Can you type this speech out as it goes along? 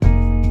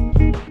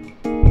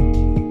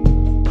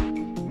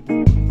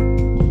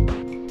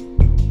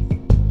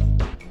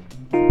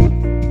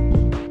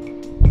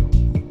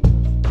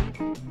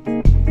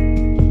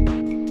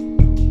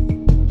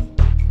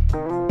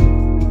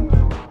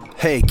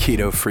Hey,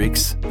 keto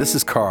freaks, this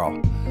is Carl.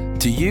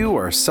 Do you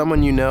or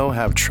someone you know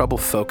have trouble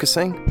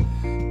focusing?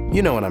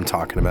 You know what I'm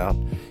talking about.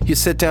 You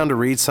sit down to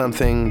read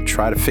something,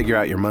 try to figure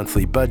out your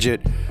monthly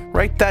budget,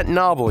 write that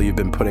novel you've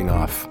been putting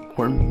off,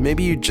 or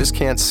maybe you just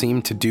can't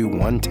seem to do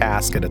one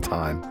task at a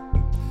time.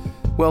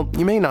 Well,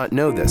 you may not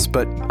know this,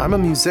 but I'm a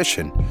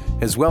musician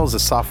as well as a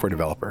software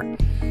developer.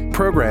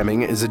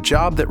 Programming is a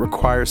job that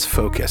requires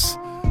focus,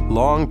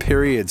 long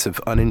periods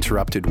of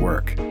uninterrupted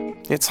work.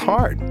 It's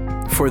hard.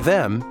 For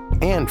them,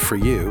 and for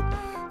you,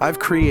 I've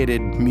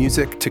created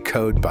Music to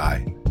Code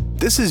By.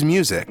 This is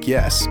music,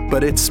 yes,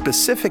 but it's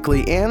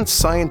specifically and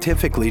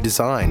scientifically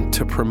designed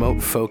to promote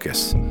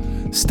focus.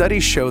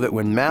 Studies show that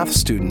when math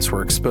students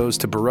were exposed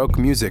to Baroque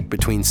music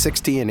between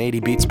 60 and 80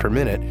 beats per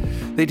minute,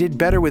 they did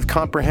better with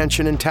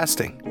comprehension and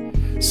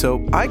testing.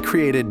 So I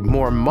created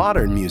more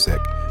modern music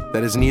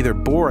that is neither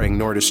boring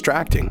nor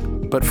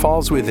distracting, but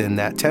falls within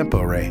that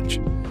tempo range.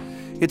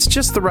 It's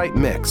just the right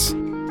mix.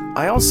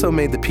 I also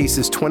made the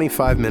pieces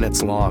 25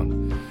 minutes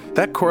long.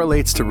 That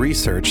correlates to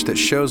research that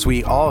shows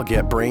we all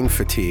get brain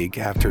fatigue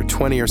after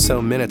 20 or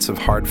so minutes of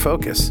hard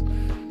focus.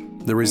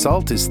 The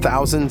result is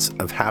thousands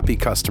of happy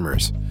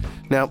customers.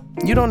 Now,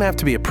 you don't have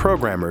to be a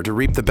programmer to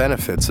reap the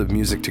benefits of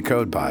Music to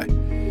Code By.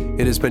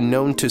 It has been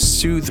known to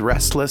soothe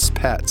restless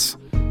pets,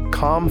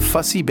 calm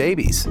fussy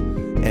babies,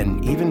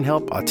 and even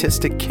help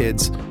autistic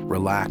kids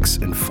relax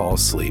and fall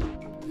asleep.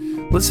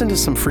 Listen to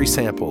some free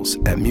samples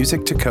at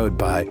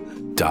musictocodeby.net.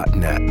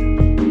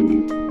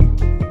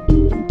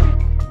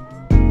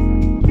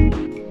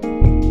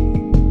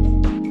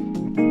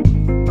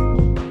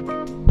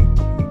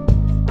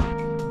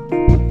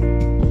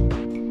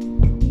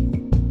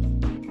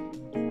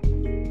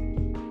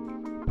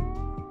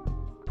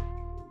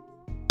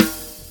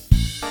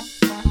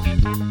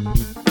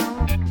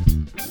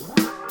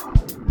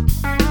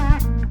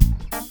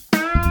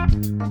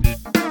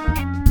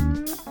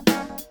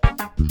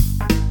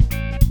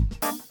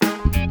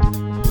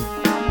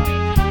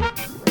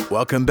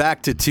 Welcome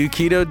back to Two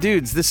Keto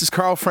Dudes. This is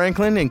Carl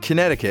Franklin in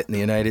Connecticut in the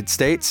United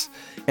States.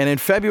 And in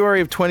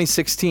February of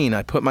 2016,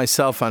 I put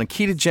myself on a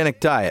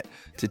ketogenic diet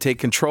to take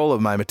control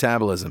of my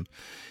metabolism.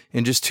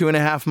 In just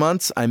 2.5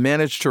 months, I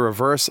managed to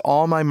reverse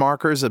all my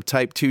markers of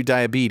type 2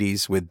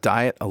 diabetes with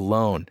diet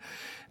alone.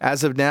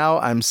 As of now,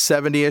 I'm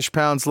 70-ish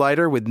pounds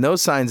lighter with no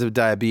signs of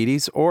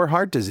diabetes or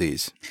heart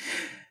disease.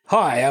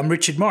 Hi, I'm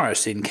Richard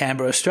Morris in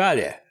Canberra,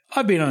 Australia.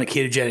 I've been on a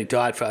ketogenic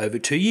diet for over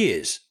 2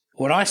 years.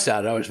 When I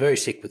started, I was very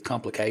sick with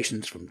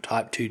complications from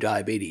type 2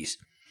 diabetes.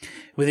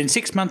 Within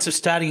 6 months of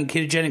starting a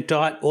ketogenic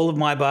diet, all of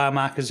my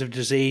biomarkers of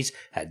disease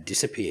had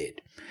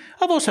disappeared.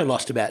 I've also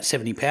lost about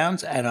 70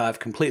 pounds and I've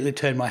completely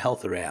turned my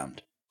health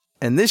around.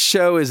 And this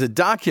show is a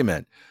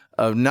document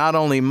of not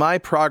only my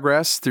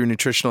progress through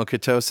nutritional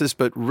ketosis,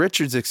 but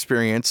Richard's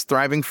experience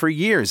thriving for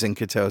years in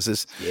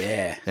ketosis.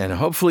 Yeah. And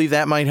hopefully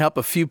that might help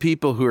a few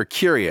people who are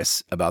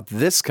curious about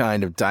this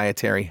kind of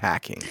dietary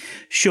hacking.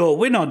 Sure,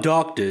 we're not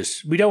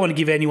doctors. We don't want to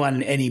give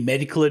anyone any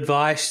medical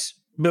advice,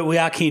 but we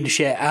are keen to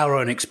share our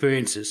own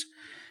experiences.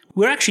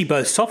 We're actually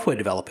both software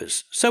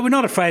developers, so we're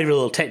not afraid of a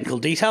little technical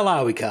detail,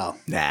 are we, Carl?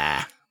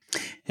 Nah.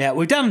 Now,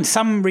 we've done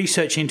some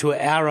research into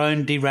our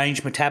own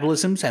deranged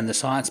metabolisms and the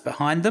science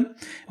behind them.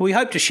 We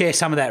hope to share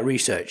some of that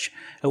research.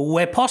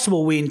 Where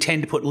possible, we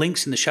intend to put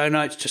links in the show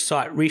notes to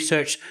cite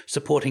research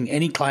supporting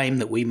any claim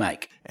that we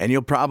make. And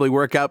you'll probably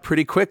work out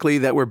pretty quickly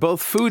that we're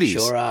both foodies.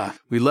 Sure are.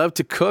 We love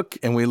to cook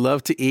and we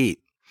love to eat.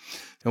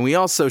 And we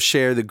also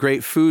share the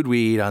great food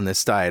we eat on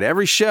this diet.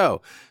 Every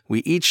show,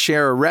 we each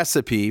share a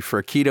recipe for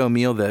a keto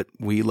meal that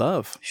we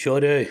love. Sure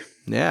do.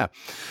 Yeah.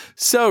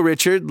 So,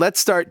 Richard, let's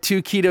start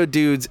Two Keto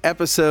Dudes,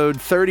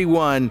 episode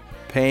 31,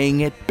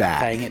 Paying It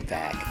Back. Paying it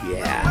back,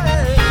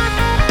 yeah.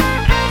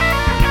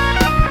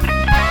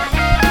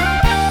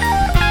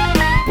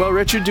 Well,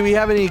 Richard, do we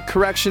have any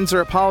corrections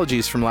or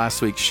apologies from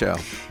last week's show?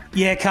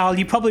 Yeah, Carl,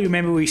 you probably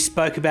remember we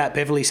spoke about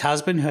Beverly's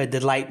husband who had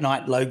the late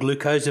night low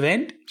glucose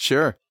event.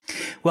 Sure.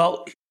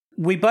 Well,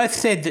 we both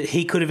said that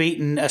he could have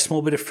eaten a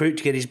small bit of fruit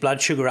to get his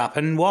blood sugar up.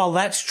 And while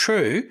that's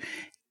true,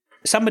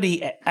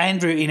 somebody,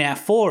 Andrew, in our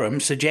forum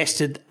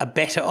suggested a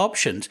better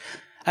option.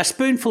 A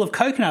spoonful of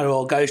coconut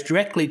oil goes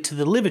directly to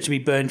the liver to be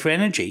burned for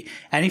energy.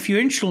 And if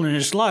your insulin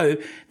is low,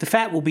 the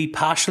fat will be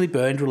partially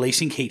burned,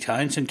 releasing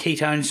ketones, and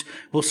ketones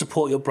will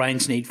support your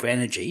brain's need for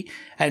energy.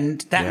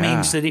 And that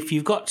means that if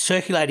you've got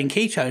circulating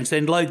ketones,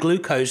 then low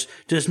glucose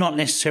does not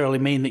necessarily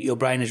mean that your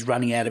brain is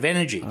running out of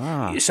energy.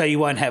 So you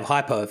won't have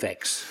hypo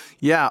effects.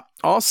 Yeah.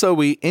 Also,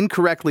 we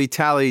incorrectly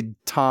tallied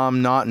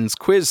Tom Naughton's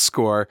quiz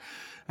score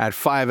at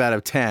 5 out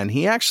of 10.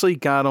 He actually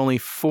got only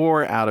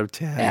 4 out of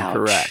 10 Ouch.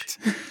 correct.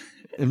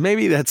 And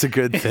maybe that's a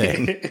good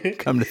thing.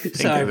 Come to think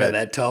Sorry of about it.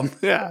 that, Tom.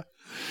 Yeah.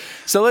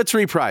 So let's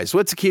reprise.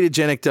 What's a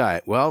ketogenic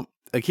diet? Well,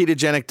 a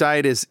ketogenic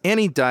diet is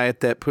any diet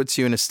that puts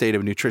you in a state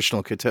of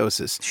nutritional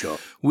ketosis. Sure.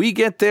 We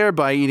get there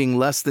by eating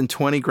less than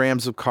 20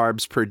 grams of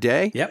carbs per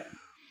day. Yep.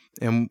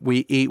 And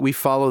we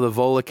follow the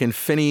Volek and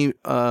Finney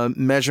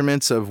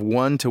measurements of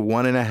 1 to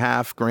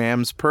 1.5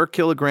 grams per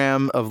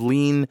kilogram of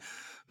lean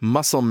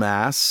muscle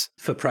mass.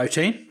 For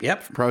protein,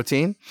 yep.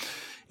 Protein.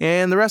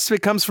 And the rest of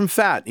it comes from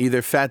fat,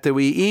 either fat that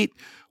we eat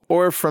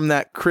or from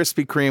that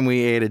Krispy Kreme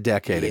we ate a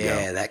decade ago.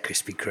 Yeah, that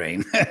Krispy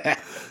Kreme.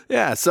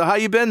 Yeah, so how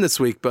you been this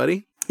week,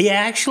 buddy? Yeah,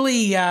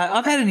 actually,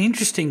 I've had an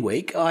interesting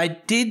week. I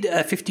did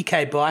a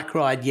 50K bike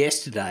ride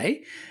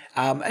yesterday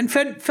and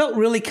felt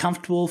really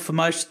comfortable for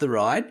most of the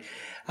ride.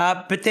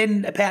 But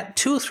then about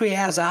 2 or 3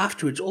 hours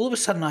afterwards, all of a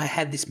sudden I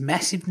had this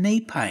massive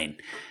knee pain.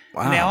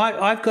 Wow. Now,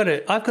 I've got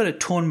a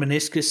torn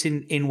meniscus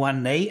in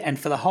one knee, and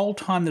for the whole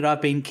time that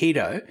I've been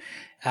keto,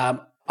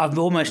 I've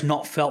almost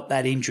not felt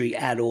that injury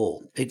at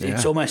all.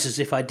 It's almost as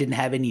if I didn't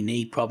have any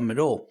knee problem at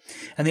all.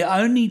 And the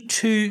only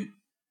two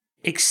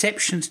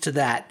exceptions to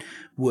that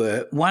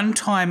were one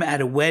time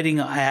at a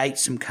wedding I ate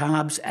some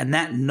carbs, and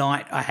that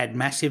night I had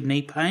massive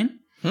knee pain.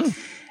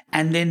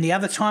 And then the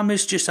other time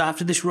was just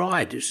after this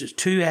ride. It was just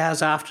 2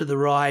 hours after the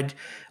ride.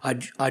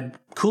 I'd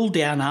cooled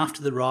down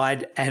after the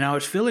ride and I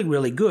was feeling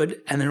really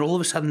good. And then all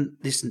of a sudden,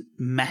 this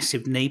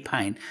massive knee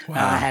pain. Wow.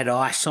 I had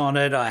ice on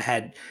it. I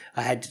had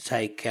to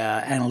take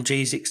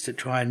analgesics to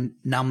try and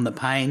numb the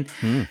pain.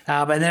 And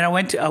then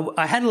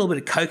I had a little bit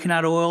of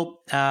coconut oil,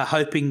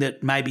 hoping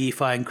that maybe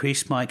if I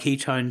increased my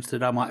ketones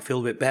that I might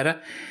feel a bit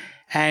better.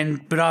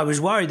 But I was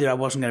worried that I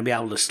wasn't going to be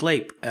able to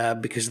sleep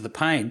because of the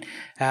pain.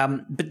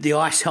 But the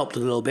ice helped a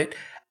little bit.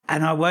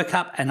 And I woke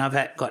up and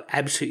I've got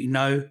absolutely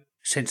no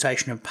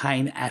sensation of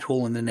pain at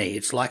all in the knee.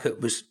 It's like it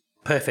was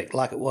perfect,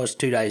 like it was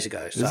 2 days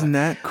ago. So isn't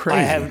that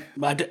crazy?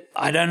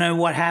 I don't know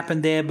what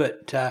happened there,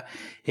 but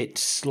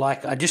it's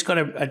like I just got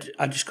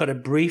a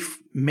brief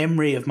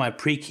memory of my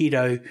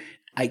pre-keto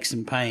aches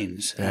and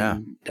pains. Yeah.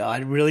 And I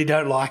really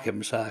don't like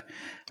them. So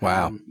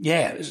wow.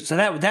 So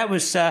that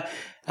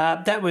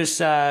was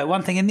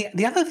one thing. And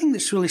the other thing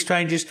that's really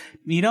strange is,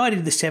 I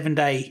did the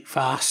 7-day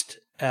fast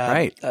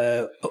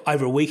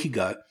over a week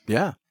ago.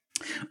 Yeah.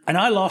 And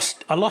I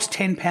lost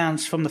 10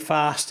 pounds from the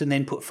fast and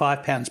then put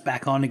 5 pounds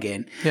back on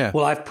again. Yeah.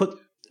 Well,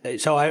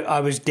 I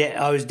was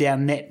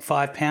down net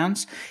 5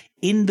 pounds.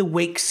 In the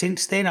week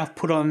since then, I've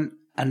put on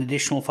an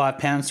additional 5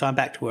 pounds, so I'm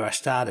back to where I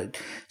started.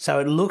 So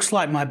it looks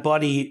like my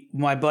body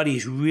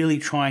is really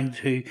trying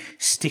to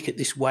stick at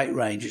this weight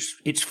range.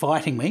 It's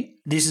fighting me.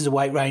 This is a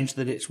weight range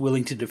that it's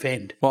willing to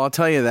defend. Well, I'll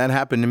tell you, that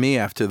happened to me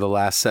after the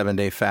last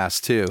 7-day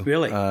fast too.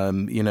 Really?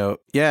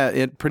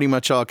 It pretty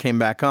much all came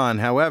back on.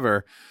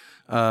 However,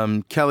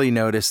 Kelly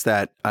noticed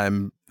that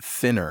I'm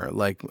thinner.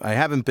 Like, I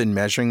haven't been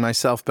measuring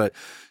myself, but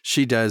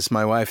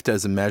my wife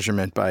does a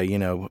measurement by,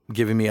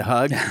 giving me a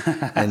hug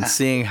and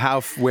seeing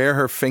where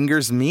her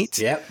fingers meet.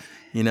 Yep.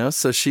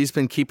 So she's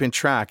been keeping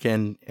track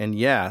and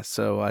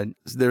so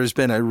there's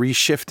been a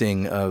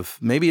reshifting of,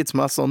 maybe it's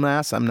muscle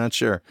mass, I'm not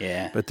sure.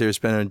 Yeah. But there's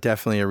been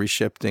definitely a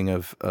reshifting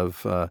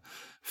of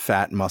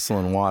fat, muscle,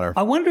 and water.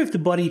 I wonder if the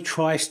body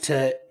tries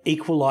to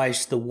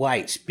equalize the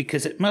weight,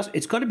 because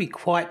it's got to be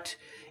quite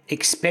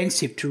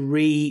expensive to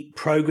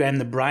reprogram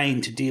the brain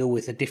to deal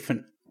with a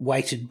different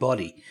weighted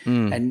body.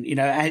 And,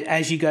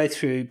 as you go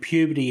through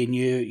puberty and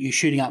you're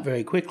shooting up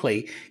very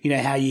quickly,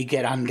 how you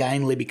get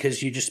ungainly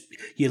because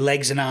your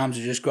legs and arms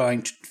are just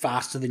growing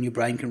faster than your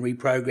brain can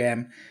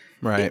reprogram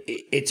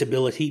its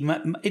ability.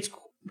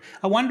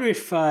 I wonder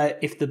if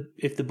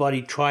the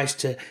body tries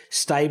to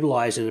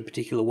stabilize at a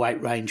particular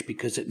weight range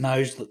because it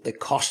knows that the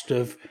cost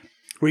of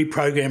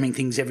reprogramming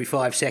things every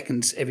 5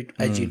 seconds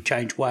as you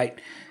change weight.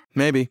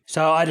 Maybe.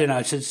 So I don't know.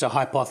 It's just a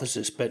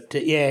hypothesis, but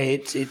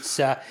it's.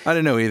 I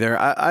don't know either.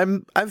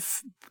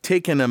 I've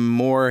taken a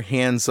more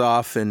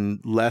hands-off and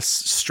less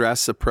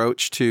stress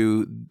approach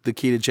to the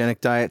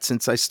ketogenic diet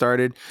since I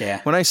started.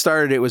 Yeah. When I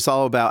started, it was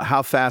all about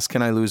how fast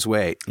can I lose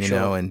weight, you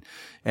know, and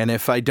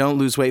if I don't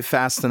lose weight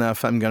fast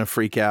enough, I'm going to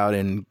freak out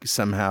and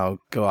somehow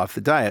go off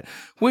the diet,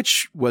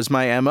 which was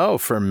my MO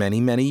for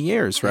many, many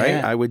years. Right.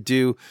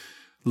 Yeah.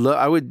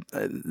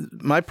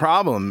 My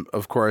problem,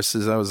 of course,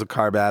 is I was a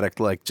carb addict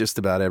like just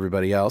about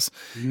everybody else.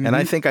 Mm-hmm. And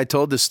I think I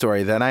told this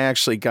story that I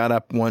actually got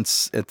up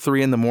once at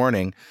 3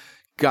 a.m,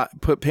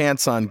 put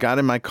pants on, got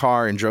in my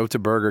car and drove to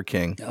Burger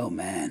King. Oh,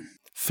 man.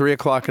 3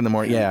 o'clock in the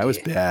morning. Yeah, it was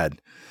bad.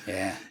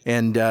 Yeah.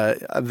 And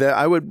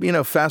I would,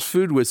 fast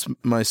food was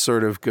my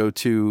sort of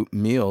go-to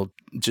meal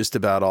just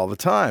about all the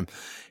time.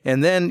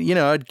 And then,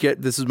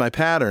 this is my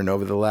pattern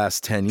over the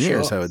last 10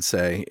 years, I would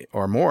say,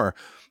 or more.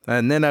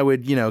 And then I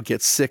would,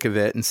 get sick of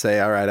it and say,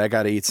 all right, I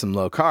got to eat some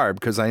low carb,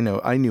 because I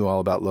knew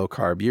all about low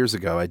carb years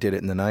ago. I did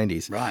it in the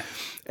 90s. Right.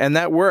 And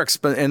that works.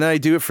 And then I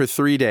do it for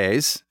 3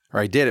 days, or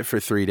I did it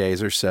for 3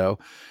 days or so.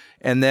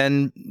 And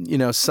then,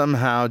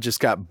 somehow just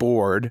got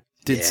bored,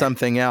 did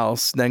something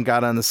else, then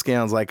got on the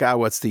scale and was like,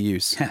 what's the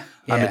use?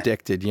 I'm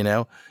addicted,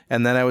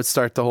 And then I would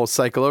start the whole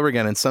cycle over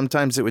again. And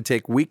sometimes it would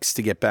take weeks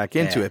to get back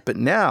into it. But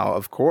now,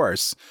 of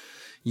course,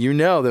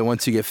 that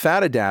once you get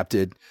fat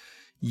adapted,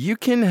 you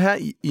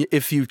can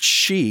if you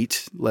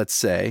cheat, let's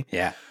say,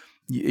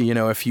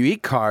 if you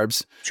eat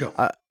carbs,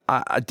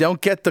 I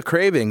don't get the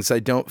cravings. I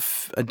don't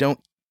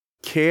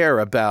care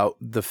about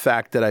the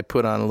fact that I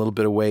put on a little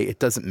bit of weight. It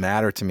doesn't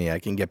matter to me. I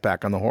can get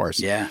back on the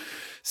horse. Yeah.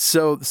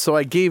 So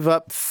I gave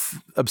up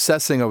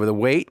obsessing over the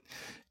weight,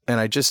 and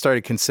I just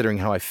started considering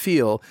how I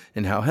feel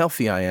and how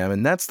healthy I am.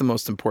 And that's the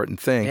most important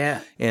thing.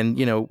 Yeah. And,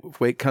 if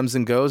weight comes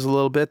and goes a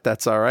little bit,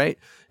 that's all right.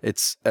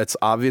 It's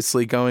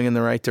obviously going in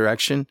the right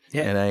direction,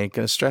 and I ain't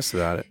going to stress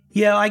about it.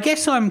 Yeah, I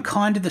guess I'm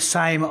kind of the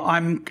same.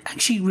 I'm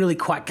actually really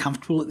quite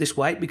comfortable at this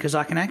weight because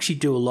I can actually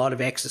do a lot of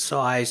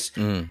exercise.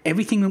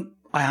 Everything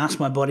I ask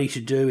my body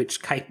to do, it's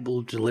capable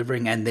of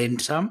delivering, and then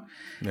some.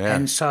 Yeah.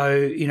 And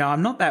so,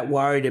 I'm not that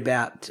worried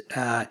about. It.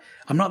 I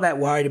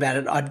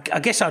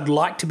guess I'd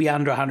like to be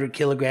under 100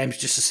 kilograms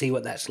just to see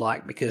what that's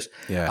like because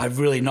I've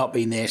really not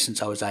been there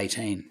since I was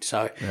 18.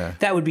 So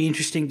that would be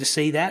interesting to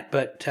see that.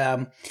 But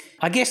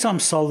I guess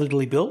I'm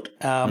solidly built.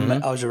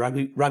 I was a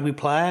rugby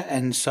player,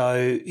 and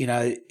so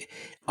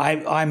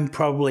I'm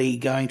probably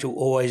going to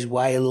always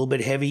weigh a little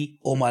bit heavy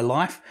all my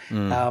life.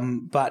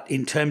 But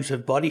in terms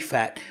of body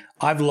fat,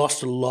 I've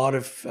lost a lot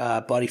of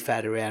body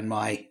fat around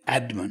my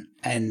abdomen.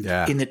 And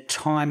in the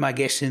time, I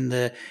guess, in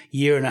the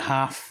year and a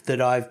half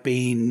that I've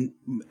been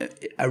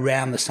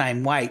around the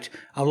same weight,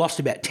 I've lost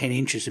about 10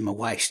 inches in my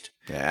waist.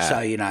 Yeah.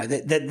 So,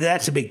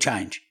 that's a big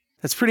change.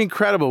 That's pretty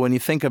incredible when you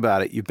think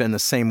about it. You've been the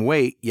same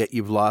weight, yet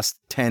you've lost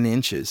 10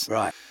 inches.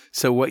 Right.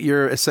 So what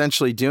you're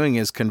essentially doing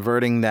is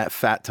converting that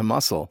fat to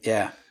muscle.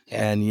 Yeah.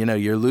 And,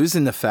 you're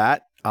losing the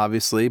fat,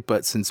 obviously,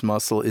 but since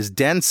muscle is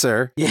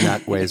denser,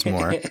 not weighs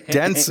more,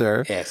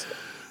 denser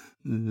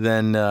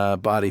than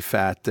body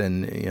fat,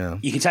 then,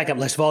 you can take up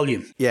less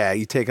volume. Yeah,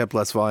 you take up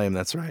less volume,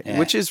 that's right,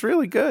 which is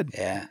really good.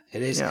 Yeah,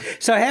 it is. Yeah.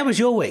 So how was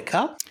your week,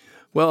 Carl?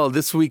 Well,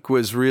 this week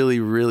was really,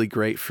 really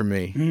great for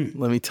me.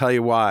 Let me tell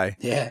you why.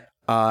 Yeah.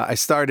 I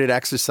started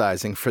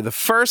exercising for the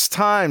first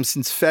time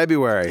since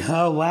February.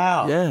 Oh,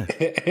 wow. Yeah.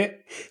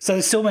 So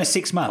it's almost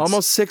 6 months.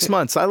 Almost 6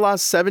 months. I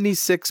lost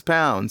 76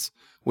 pounds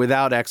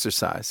without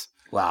exercise.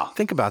 Wow.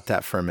 Think about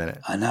that for a minute.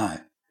 I know.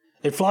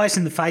 It flies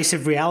in the face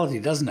of reality,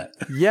 doesn't it?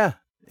 Yeah.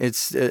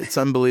 It's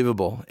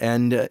unbelievable.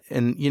 And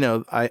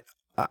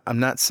I'm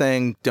not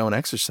saying don't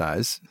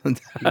exercise.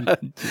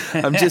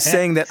 I'm just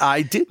saying that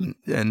I didn't.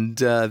 And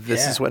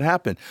this is what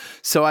happened.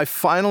 So I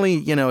finally,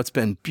 it's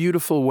been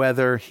beautiful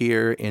weather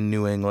here in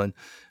New England.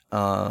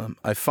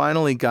 I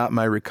finally got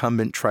my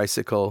recumbent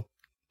tricycle.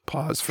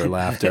 Pause for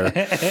laughter.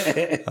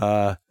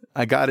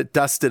 I got it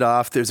dusted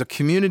off. There's a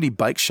community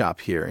bike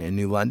shop here in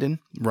New London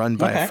run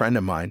by a friend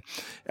of mine.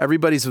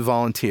 Everybody's a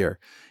volunteer.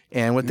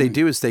 And what they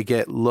do is they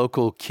get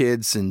local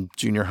kids in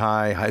junior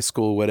high, high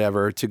school,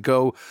 whatever, to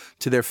go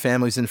to their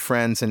families and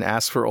friends and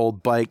ask for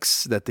old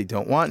bikes that they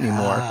don't want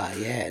anymore.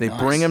 They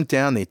bring them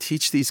down. They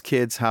teach these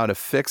kids how to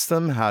fix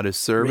them, how to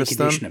service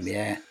them.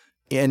 Recondition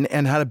them,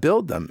 and how to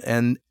build them.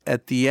 And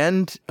at the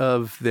end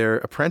of their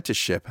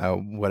apprenticeship,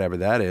 whatever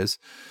that is,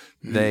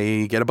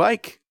 they get a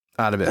bike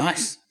out of it.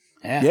 Nice.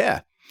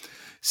 Yeah.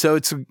 So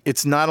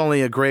it's not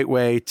only a great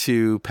way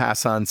to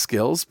pass on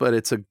skills, but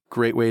it's a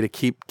great way to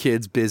keep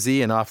kids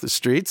busy and off the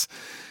streets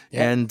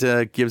and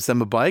gives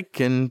them a bike.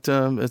 And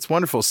it's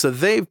wonderful. So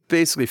they've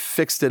basically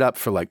fixed it up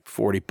for like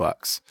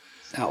 $40.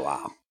 Oh,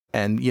 wow.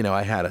 And,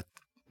 I had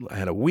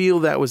a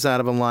wheel that was out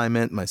of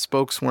alignment. My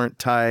spokes weren't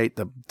tight.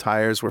 The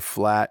tires were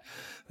flat.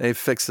 They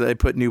fixed it. They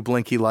put new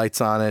blinky lights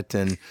on it.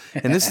 And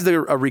this is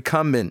a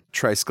recumbent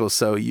tricycle.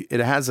 So it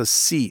has a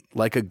seat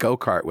like a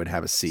go-kart would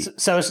have a seat.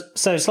 So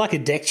it's like a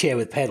deck chair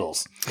with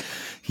pedals.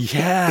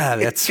 Yeah,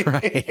 that's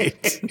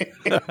right.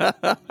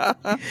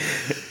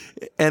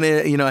 And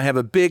I have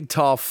a big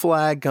tall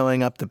flag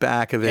going up the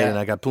back of it, and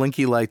I got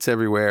blinky lights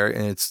everywhere.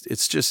 And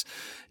it's just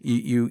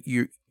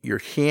your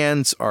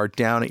hands are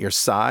down at your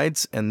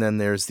sides, and then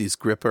there's these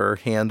gripper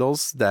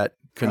handles that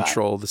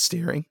control the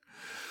steering.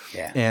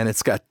 Yeah. And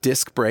it's got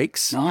disc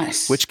brakes.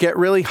 Nice. Which get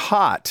really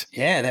hot.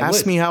 Yeah, that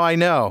Ask me how I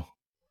know.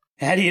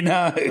 How do you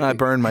know? I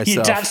burned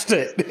myself. You touched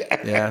it.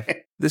 Yeah.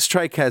 This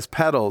trike has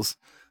pedals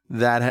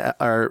that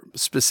are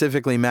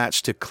specifically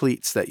matched to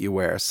cleats that you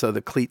wear. So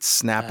the cleats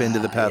snap into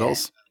the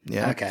pedals.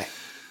 Yeah. Okay.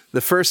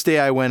 The first day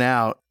I went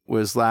out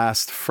was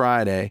last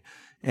Friday,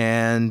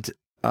 and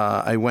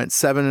I went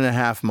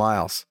 7.5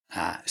 miles.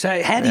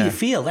 So how do you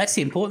feel? That's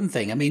the important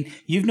thing. I mean,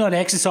 you've not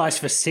exercised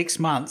for 6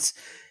 months.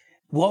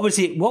 What was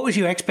it? What was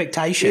your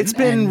expectation? It's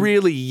been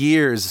really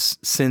years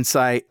since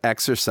I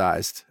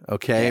exercised.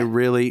 Okay,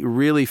 really,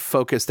 really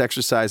focused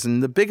exercise,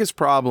 and the biggest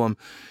problem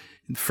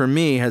for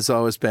me has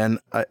always been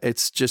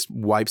it's just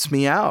wipes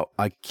me out.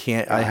 I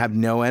can't. I have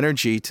no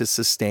energy to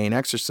sustain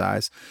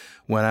exercise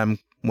when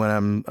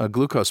I'm a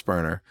glucose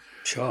burner.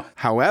 Sure.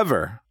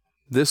 However,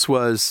 this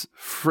was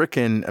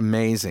freaking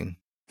amazing.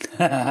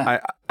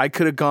 I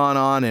could have gone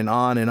on and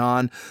on and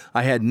on.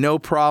 I had no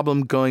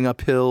problem going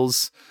up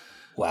hills.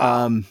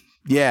 Wow.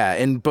 Yeah,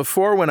 and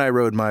before when I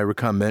rode my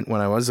recumbent, when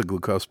I was a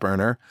glucose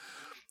burner,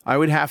 I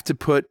would have to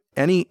put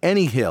any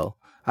hill,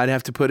 I'd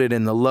have to put it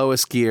in the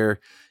lowest gear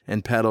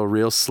and pedal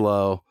real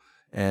slow,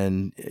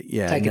 and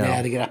take an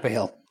hour to get up a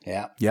hill.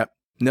 Yeah. Yep.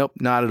 Nope,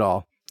 not at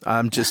all.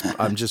 I'm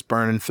just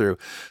burning through.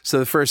 So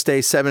the first day,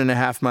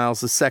 7.5 miles.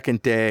 The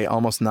second day,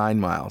 almost 9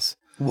 miles.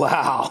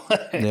 Wow.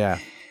 Yeah.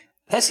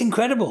 That's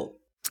incredible.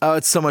 Oh,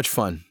 it's so much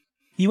fun.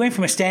 You went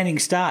from a standing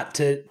start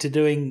to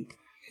doing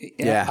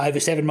over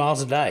 7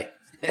 miles a day.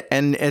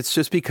 And it's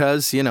just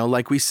because,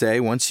 like we say,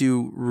 once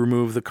you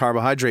remove the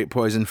carbohydrate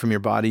poison from your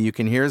body, you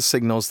can hear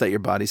signals that your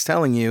body's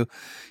telling you,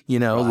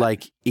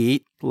 like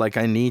eat, like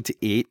I need to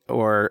eat,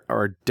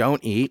 or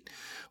don't eat,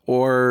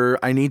 or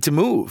I need to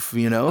move,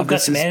 I've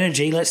got some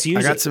energy, let's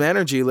use it. I got some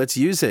energy, let's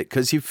use it,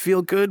 because you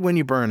feel good when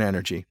you burn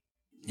energy.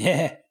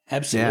 Yeah,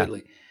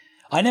 absolutely.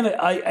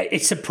 Yeah.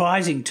 It's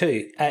surprising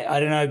too. I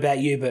don't know about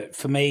you, but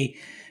for me,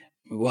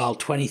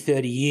 20,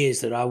 30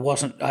 years that I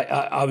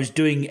I was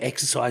doing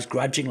exercise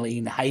grudgingly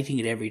and hating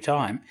it every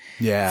time.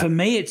 Yeah. For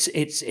me,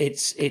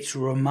 it's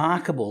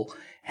remarkable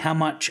how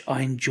much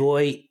I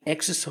enjoy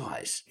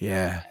exercise.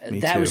 Yeah,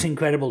 that was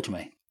incredible to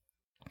me.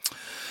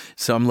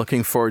 So I'm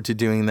looking forward to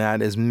doing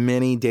that as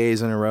many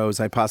days in a row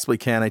as I possibly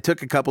can. I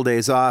took a couple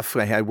days off.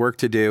 I had work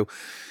to do,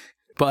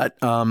 but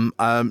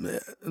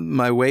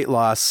my weight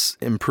loss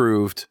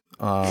improved,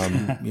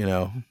 as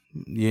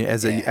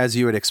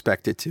you would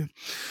expect it to.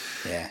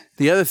 Yeah.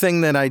 The other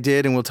thing that I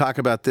did, and we'll talk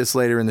about this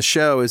later in the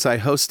show, is I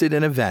hosted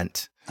an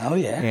event. Oh,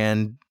 yeah.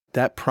 And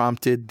that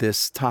prompted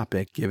this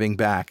topic, giving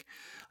back.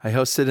 I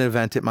hosted an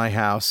event at my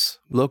house.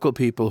 Local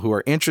people who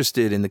are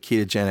interested in the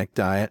ketogenic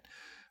diet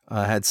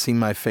had seen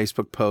my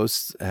Facebook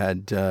posts,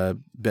 had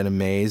been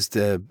amazed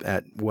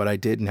at what I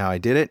did and how I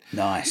did it.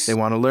 Nice. They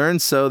want to learn,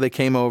 so they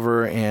came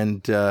over,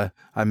 and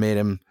I made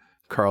them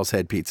Carl's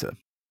Head Pizza.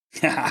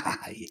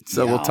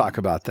 So we'll talk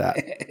about that.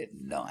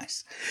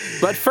 Nice.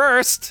 But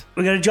first,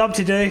 we got a job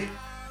to do.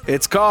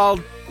 It's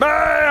called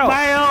Mail!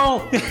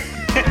 Mail!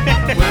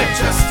 We're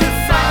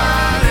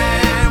justified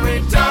and we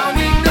don't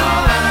need no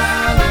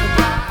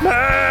alibi.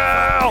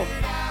 Mail!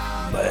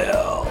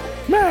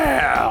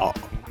 Mail!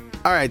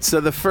 All right, so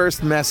the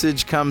first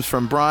message comes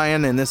from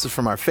Brian, and this is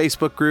from our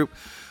Facebook group,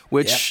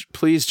 which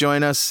please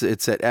join us.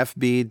 It's at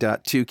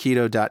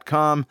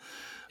fb.2keto.com.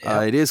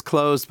 Yep. It is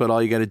closed, but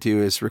all you got to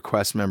do is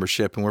request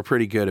membership, and we're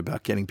pretty good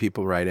about getting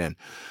people right in.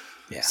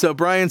 Yeah. So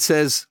Brian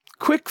says,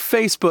 quick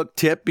Facebook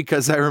tip,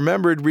 because I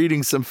remembered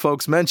reading some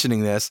folks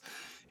mentioning this.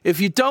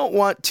 If you don't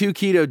want 2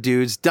 Keto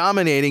Dudes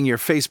dominating your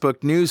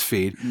Facebook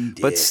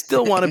newsfeed, but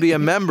still want to be a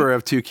member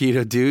of 2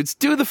 Keto Dudes,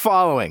 do the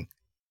following.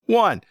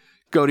 1,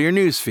 go to your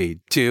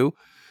newsfeed. 2,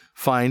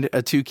 find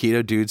a 2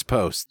 Keto Dudes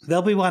post.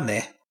 There'll be one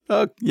there.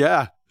 Oh,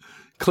 yeah.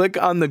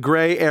 Click on the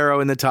gray arrow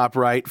in the top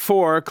right.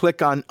 4,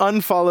 click on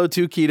unfollow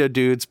 2 Keto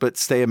Dudes, but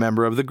stay a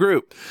member of the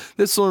group.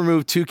 This will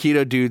remove 2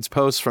 Keto Dudes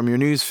posts from your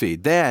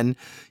newsfeed. Then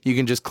you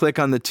can just click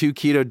on the 2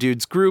 Keto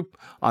Dudes group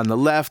on the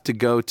left to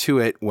go to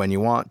it when you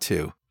want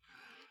to.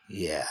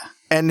 Yeah.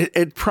 And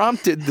it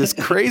prompted this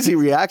crazy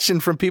reaction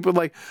from people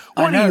like,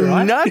 what are you,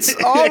 right? nuts?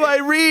 All I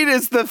read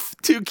is the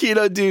 2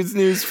 Keto Dudes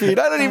newsfeed.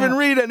 I don't even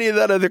read any of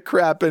that other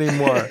crap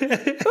anymore.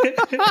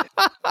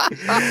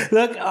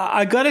 Look,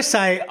 I got to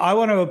say, I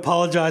want to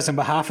apologize on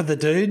behalf of the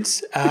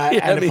dudes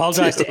and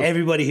apologize to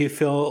everybody who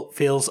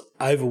feels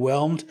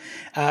overwhelmed.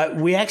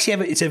 We actually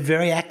have it's a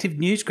very active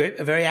news group,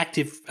 a very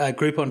active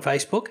group on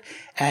Facebook,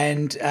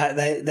 and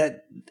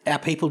our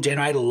people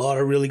generate a lot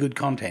of really good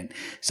content.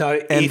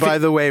 So, and by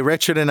the way,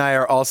 Richard and I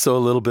are also a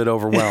little bit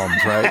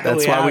overwhelmed, right?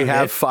 That's why we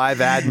have 5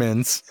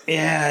 admins.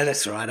 Yeah,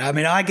 that's right. I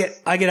mean, I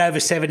get over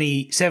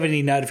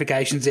 70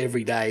 notifications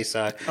every day,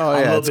 so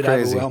I'm a little bit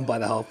overwhelmed by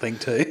the whole thing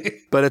too.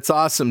 But it's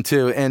awesome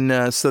too.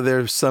 And so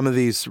there's some of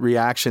these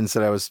reactions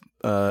that I was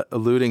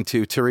alluding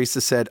to.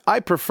 Teresa said, I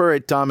prefer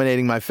it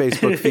dominating my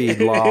Facebook feed,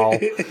 lol.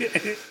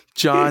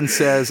 John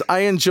says, I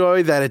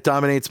enjoy that it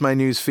dominates my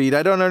news feed.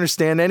 I don't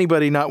understand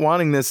anybody not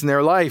wanting this in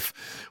their life.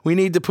 We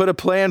need to put a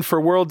plan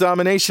for world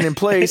domination in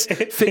place,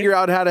 figure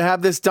out how to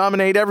have this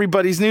dominate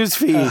everybody's news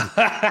feed.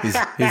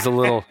 He's a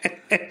little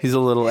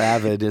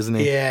avid, isn't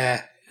he?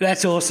 Yeah.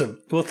 That's awesome.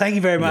 Well, thank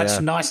you very much. Yeah.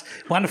 Nice,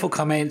 wonderful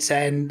comments.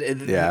 And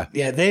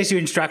there's your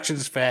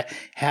instructions for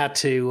how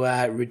to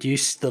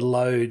reduce the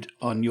load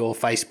on your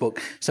Facebook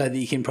so that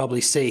you can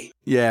probably see.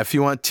 Yeah, if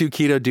you want 2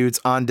 Keto Dudes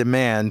on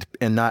demand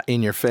and not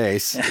in your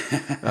face,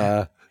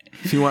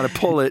 if you want to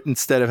pull it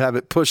instead of have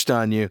it pushed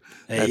on you,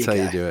 that's how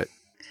you do it.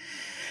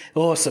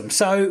 Awesome.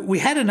 So we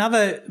had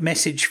another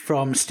message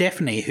from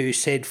Stephanie who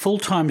said,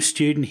 full-time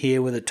student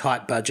here with a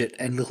tight budget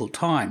and little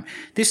time.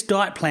 This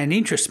diet plan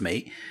interests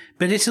me,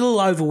 but it's a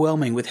little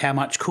overwhelming with how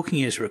much cooking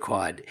is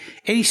required.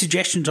 Any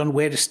suggestions on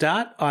where to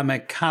start? I'm a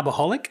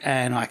carboholic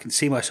and I can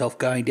see myself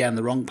going down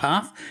the wrong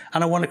path,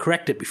 and I want to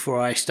correct it before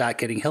I start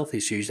getting health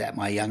issues at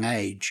my young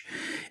age.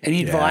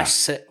 Any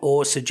advice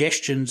or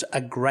suggestions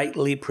are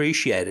greatly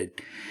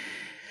appreciated.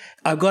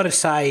 I've got to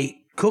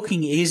say,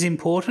 cooking is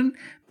important,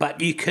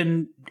 but you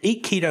can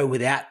eat keto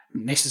without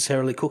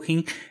necessarily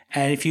cooking.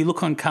 And if you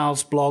look on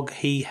Carl's blog,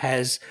 he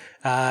has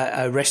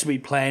a recipe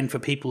plan for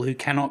people who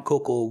cannot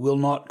cook or will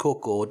not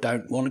cook or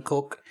don't want to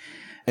cook.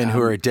 And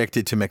who are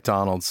addicted to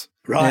McDonald's.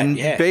 Right, and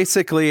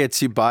basically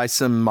it's you buy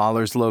some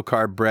Mahler's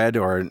low-carb bread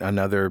or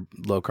another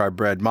low-carb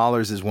bread.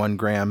 Mahler's is 1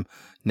 gram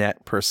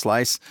net per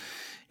slice.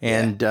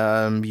 And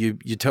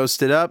you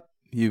toast it up.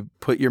 You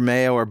put your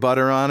mayo or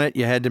butter on it.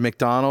 You head to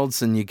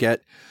McDonald's and you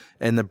get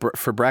And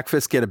for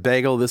breakfast, get a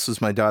bagel. This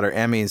was my daughter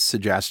Emmy's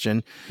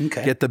suggestion.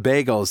 Okay. Get the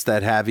bagels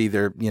that have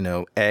either,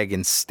 egg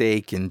and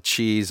steak and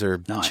cheese,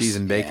 or Nice. cheese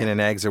and bacon and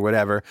eggs, or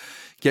whatever.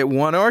 Get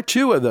 1 or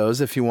 2 of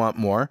those if you want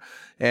more,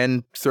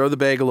 and throw the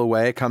bagel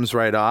away. It comes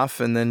right off,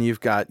 and then you've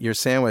got your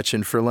sandwich.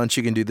 And for lunch,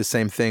 you can do the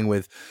same thing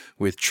with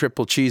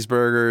triple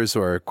cheeseburgers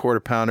or a quarter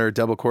pounder,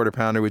 double quarter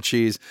pounder with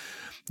cheese.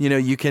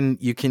 You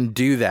can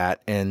do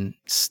that, and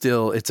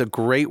still, it's a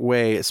great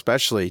way,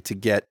 especially to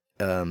get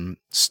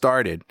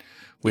started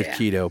with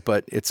keto,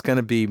 but it's going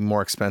to be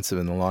more expensive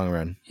in the long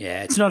run.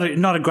 Yeah, it's not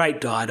a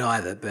great diet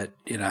either, but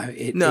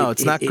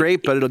it's not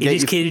great, but it'll get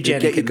you going.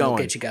 It'll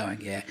get you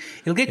going. Yeah,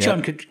 it'll get you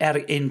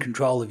in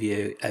control of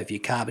your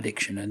carb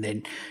addiction, and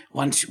then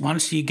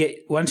once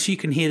you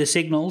can hear the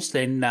signals,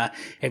 then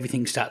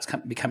everything starts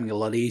becoming a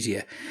lot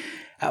easier.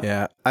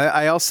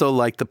 I also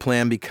like the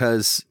plan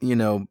because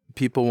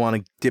people want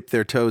to dip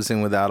their toes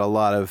in without a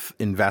lot of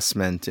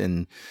investment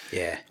and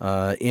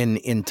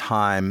in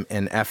time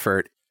and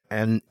effort.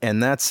 And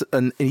that's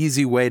an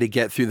easy way to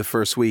get through the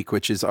first week,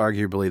 which is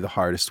arguably the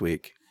hardest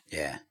week.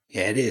 Yeah,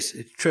 it is.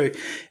 It's true.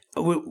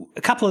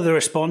 A couple of the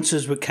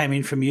responses that came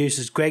in from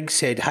users. Greg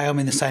said, "Hey, I'm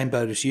in the same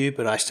boat as you,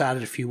 but I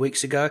started a few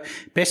weeks ago.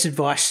 Best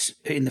advice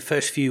in the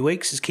first few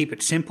weeks is keep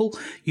it simple.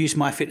 Use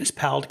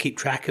MyFitnessPal to keep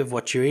track of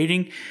what you're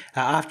eating.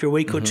 After a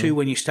week or two,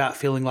 when you start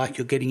feeling like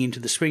you're getting into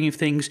the swing of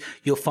things,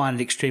 you'll find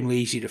it extremely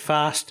easy to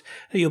fast.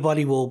 Your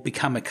body will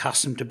become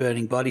accustomed to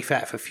burning body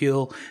fat for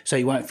fuel, so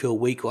you won't feel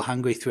weak or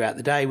hungry throughout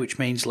the day, which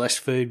means less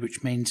food,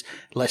 which means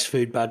less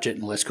food budget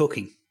and less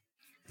cooking."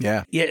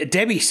 Yeah.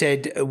 Debbie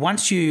said,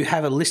 once you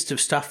have a list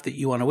of stuff that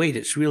you want to eat,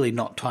 it's really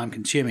not time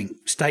consuming.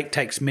 Steak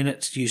takes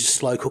minutes. Use a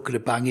slow cooker to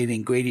bung in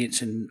ingredients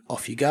and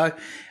off you go.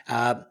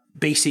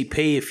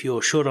 BCP if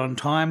you're short on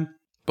time.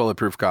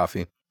 Bulletproof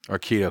coffee. Or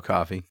keto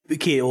coffee.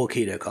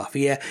 Keto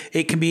coffee, yeah.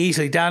 It can be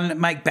easily done.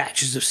 Make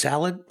batches of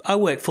salad. I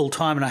work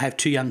full-time and I have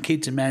 2 young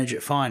kids and manage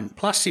it fine.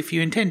 Plus, if you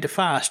intend to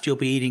fast, you'll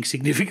be eating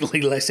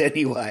significantly less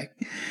anyway.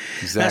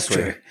 Exactly. That's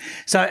true.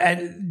 So,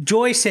 and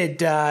Joy said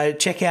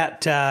check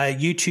out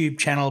YouTube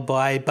channel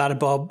by Butter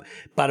Bob.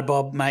 Butter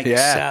Bob makes...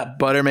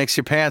 butter makes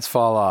your pants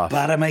fall off.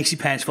 Butter makes your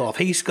pants fall off.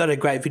 He's got a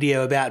great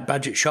video about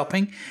budget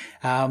shopping.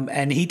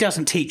 And he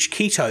doesn't teach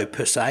keto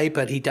per se,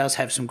 but he does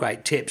have some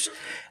great tips.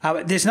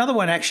 There's another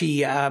one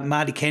actually,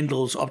 Marty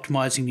Kendall's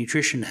Optimizing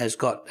Nutrition has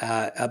got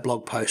a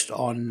blog post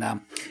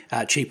on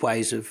cheap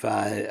ways of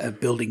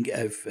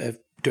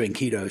doing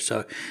keto,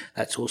 so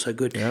that's also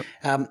good. Yep.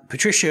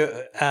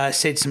 Patricia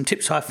said some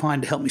tips I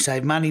find to help me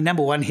save money.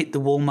 Number 1, hit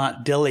the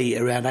Walmart deli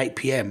around 8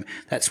 p.m.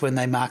 That's when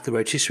they mark the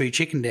rotisserie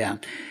chicken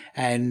down,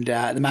 and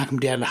they mark them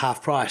down to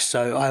half price.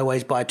 So I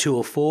always buy 2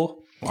 or 4.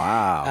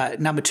 Wow.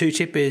 Number 2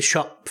 tip is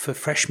shop for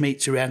fresh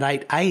meats around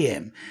 8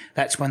 a.m.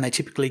 That's when they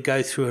typically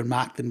go through and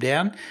mark them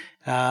down.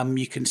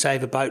 You can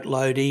save a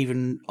boatload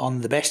even on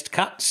the best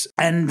cuts.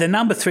 And the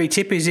number 3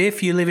 tip is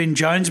if you live in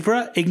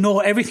Jonesboro,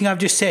 ignore everything I've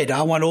just said.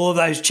 I want all of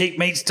those cheap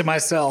meats to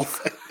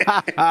myself.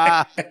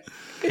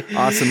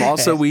 Awesome.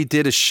 Also, we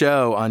did a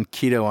show on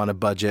keto on a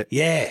budget.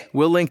 Yeah.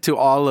 We'll link to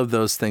all of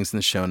those things in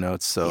the show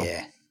notes. So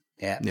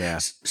Yeah.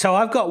 So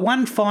I've got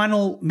one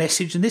final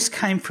message, and this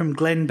came from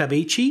Glenn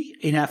Babici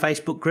in our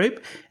Facebook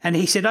group, and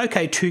he said,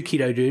 "Okay, 2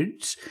 keto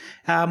dudes.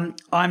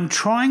 I'm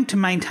trying to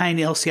maintain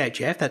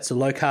LCHF, that's a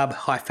low-carb,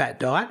 high-fat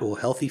diet or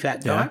healthy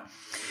fat diet,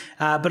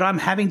 but I'm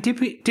having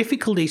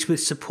difficulties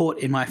with support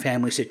in my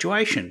family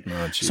situation.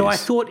 So I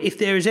thought if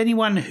there is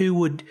anyone who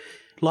would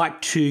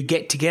like to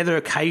get together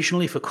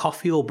occasionally for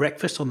coffee or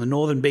breakfast on the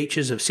northern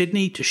beaches of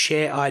Sydney to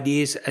share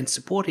ideas and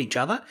support each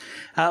other,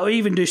 or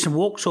even do some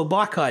walks or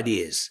bike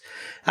ideas."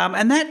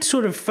 And that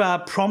sort of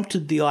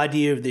prompted the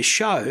idea of this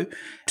show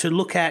to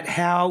look at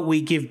how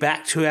we give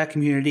back to our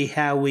community,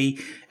 how we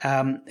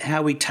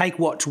take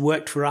what's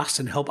worked for us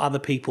and help other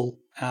people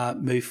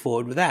move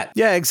forward with that.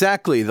 Yeah,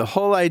 exactly. The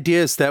whole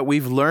idea is that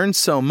we've learned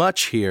so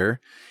much here.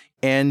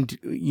 And,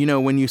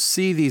 when you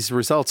see these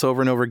results over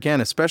and over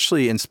again,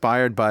 especially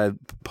inspired by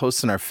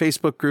posts in our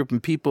Facebook group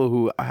and people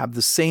who have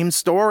the same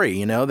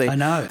story, I know.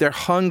 They're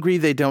hungry.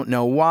 They don't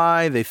know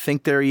why. They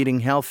think they're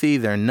eating healthy.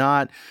 They're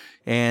not.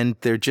 And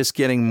they're just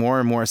getting more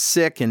and more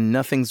sick and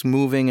nothing's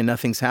moving and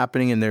nothing's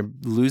happening. And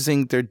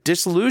they're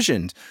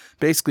disillusioned,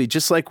 basically,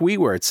 just like we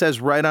were. It says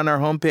right on our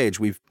homepage,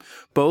 we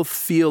both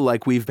feel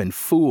like we've been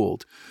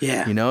fooled.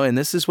 Yeah. And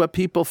this is what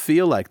people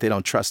feel like. They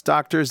don't trust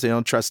doctors. They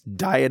don't trust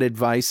diet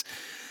advice.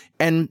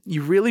 And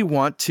you really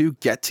want to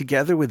get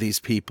together with these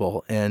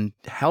people and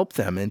help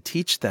them and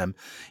teach them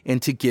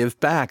and to give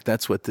back.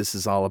 That's what this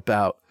is all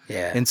about.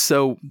 Yeah. And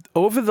so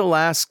over the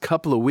last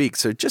couple of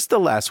weeks, or just the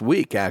last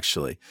week,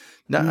 actually,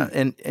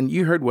 and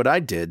you heard what I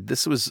did.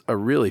 This was a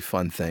really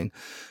fun thing.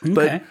 Okay.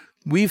 But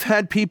we've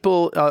had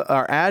people,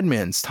 our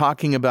admins,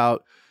 talking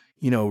about,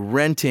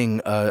 renting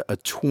a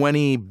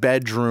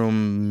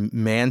 20-bedroom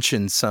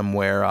mansion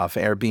somewhere off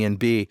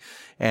Airbnb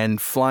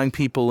and flying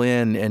people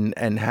in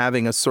and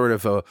having a sort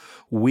of a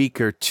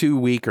week or 2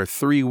 week or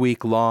 3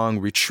 week long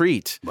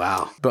retreat.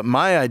 Wow. But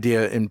my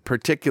idea in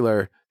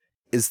particular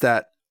is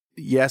that,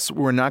 yes,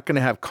 we're not going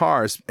to have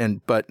cars,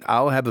 but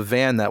I'll have a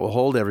van that will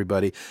hold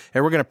everybody,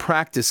 and we're going to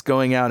practice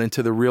going out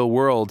into the real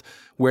world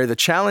where the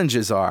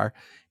challenges are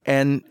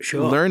and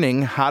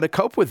learning how to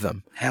cope with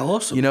them. How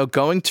awesome.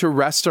 Going to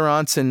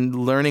restaurants and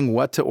learning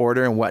what to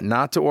order and what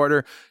not to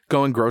order,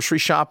 going grocery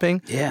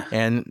shopping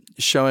and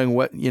showing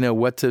what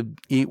to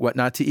eat, what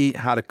not to eat,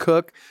 how to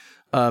cook,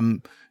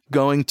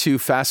 going to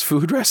fast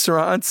food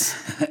restaurants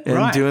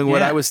and doing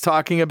what I was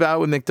talking about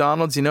with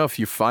McDonald's, if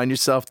you find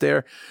yourself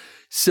there.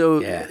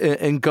 So,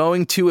 and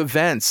going to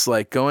events,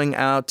 like going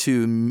out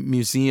to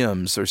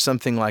museums or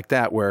something like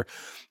that, where,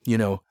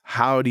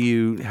 how do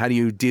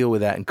you deal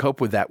with that and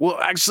cope with that? Well,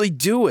 actually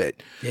do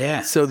it.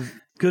 Yeah. So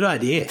good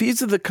idea.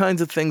 These are the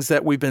kinds of things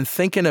that we've been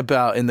thinking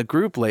about in the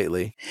group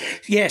lately.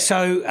 Yeah.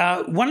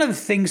 So one of the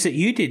things that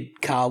you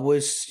did, Carl,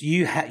 was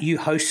you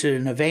hosted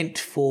an event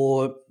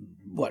for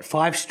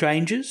 5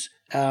 strangers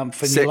from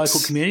your local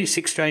community,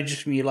 6 strangers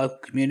from your local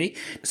community.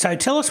 So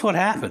tell us what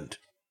happened.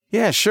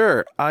 Yeah,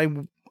 sure.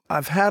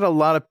 I've had a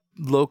lot of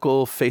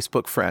local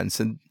Facebook friends,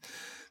 and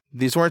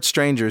these weren't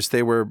strangers.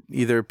 They were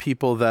either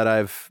people that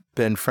I've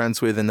been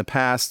friends with in the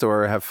past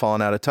or have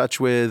fallen out of touch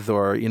with,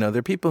 or,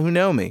 they're people who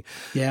know me.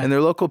 Yeah. And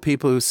they're local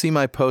people who see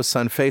my posts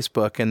on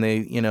Facebook and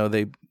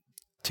they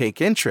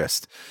take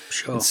interest.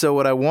 Sure. And so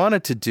what I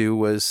wanted to do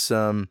was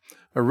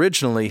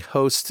originally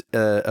host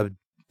a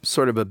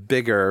sort of a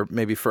bigger,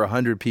 maybe for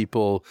 100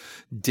 people,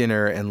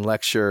 dinner and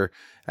lecture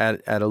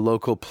at a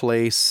local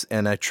place.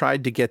 And I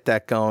tried to get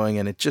that going,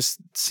 and it just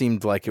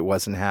seemed like it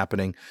wasn't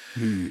happening.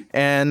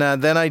 And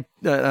then I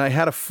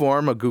had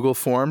a Google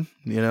form,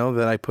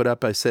 that I put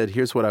up. I said,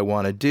 here's what I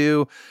want to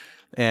do.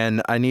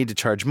 And I need to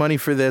charge money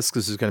for this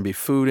because there's going to be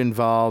food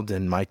involved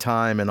and my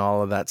time and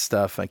all of that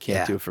stuff. I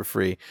can't do it for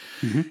free.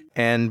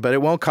 But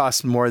it won't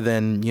cost more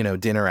than,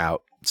 dinner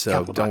out.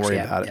 So don't worry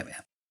about it.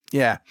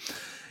 Yeah.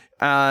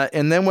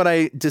 And then what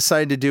I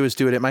decided to do is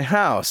do it at my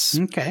house.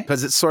 Okay.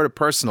 Because it's sort of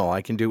personal.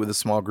 I can do it with a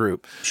small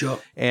group. Sure.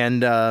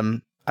 And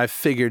I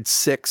figured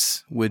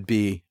 6 would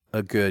be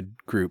a good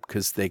group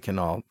because they can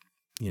all,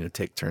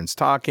 take turns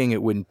talking.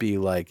 It wouldn't be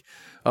like,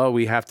 oh,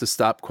 we have to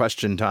stop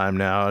question time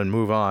now and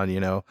move on,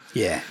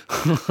 Yeah.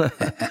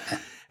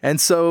 And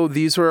so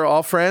these were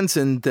all friends,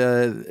 and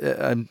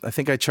I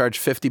think I charged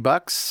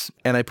 $50,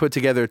 and I put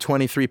together a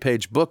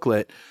 23-page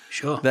booklet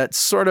that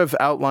sort of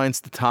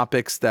outlines the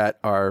topics that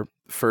our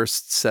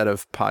first set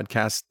of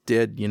podcasts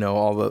did,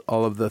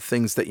 all of the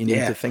things that you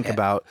need to think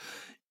about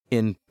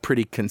in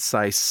pretty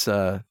concise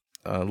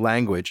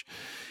language.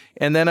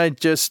 And then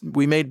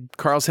we made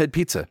Carl's Head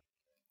Pizza.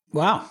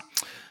 Wow.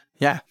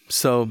 Yeah.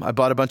 So I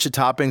bought a bunch of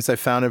toppings. I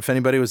found if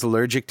anybody was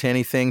allergic to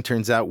anything,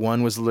 turns out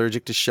one was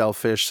allergic to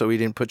shellfish, so we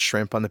didn't put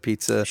shrimp on the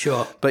pizza.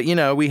 Sure. But,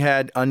 we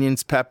had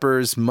onions,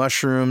 peppers,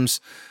 mushrooms,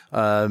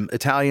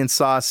 Italian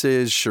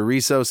sausage,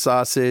 chorizo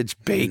sausage,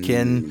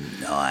 bacon.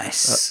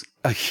 Nice.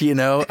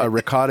 A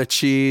ricotta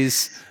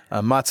cheese,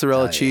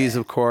 mozzarella cheese,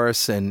 of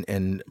course,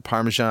 and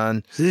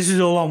Parmesan. So this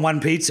is all on one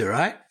pizza,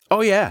 right?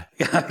 Oh, yeah.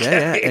 Okay.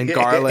 Yeah. And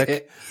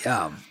garlic.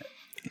 Yum.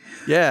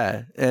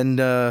 Yeah. And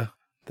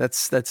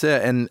that's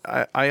it. And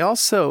I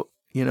also,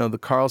 the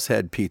Carl's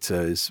Head pizza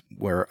is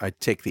where I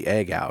take the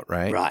egg out,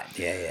 right? Right.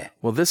 Yeah.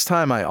 Well, this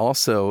time I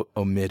also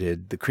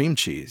omitted the cream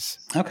cheese.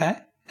 Okay.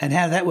 And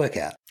how did that work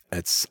out?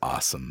 It's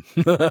awesome.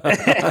 So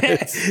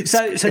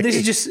this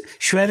is just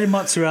shredded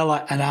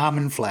mozzarella and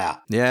almond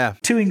flour. Yeah.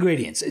 2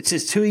 ingredients. It's a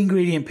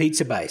 2-ingredient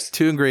pizza base.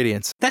 2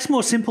 ingredients. That's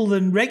more simple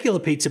than regular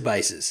pizza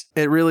bases.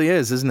 It really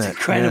is, isn't it? It's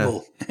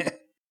incredible. Yeah.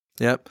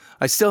 Yep.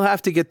 I still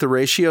have to get the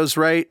ratios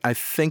right. I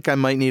think I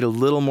might need a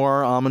little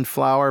more almond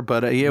flour,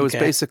 but it was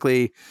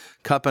basically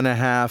 1.5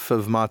 cups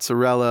of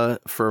mozzarella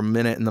for a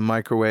minute in the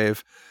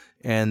microwave,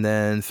 and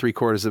then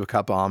 3/4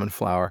 cup of almond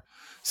flour.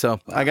 So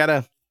I got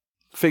to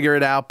figure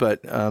it out, but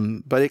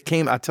it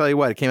came, I'll tell you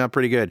what, it came out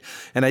pretty good.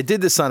 And I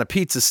did this on a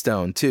pizza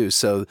stone too.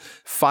 So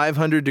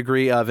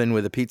 500-degree oven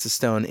with a pizza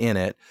stone in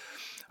it.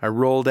 I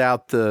rolled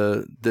out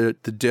the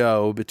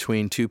dough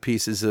between 2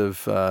 pieces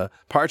of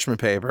parchment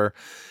paper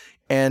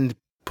and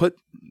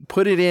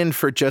put it in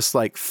for just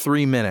like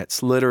 3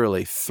 minutes,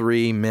 literally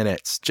 3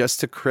 minutes, just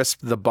to crisp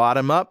the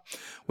bottom up,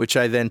 which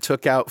I then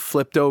took out,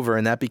 flipped over,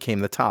 and that became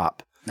the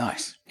top.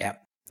 Nice. Yep.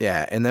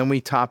 Yeah, and then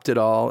we topped it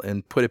all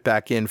and put it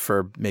back in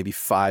for maybe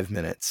 5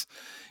 minutes,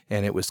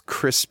 and it was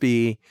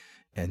crispy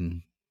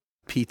and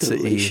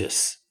pizza-y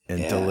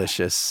and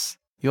delicious.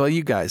 Well,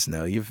 you guys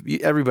know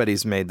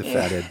everybody's made the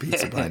Fathead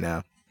pizza by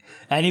now,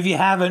 and if you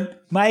haven't,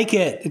 make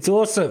it. It's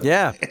awesome.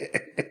 Yeah,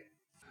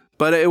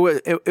 but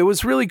it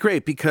was really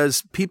great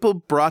because people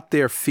brought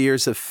their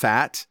fears of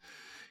fat.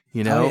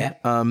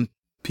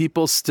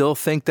 People still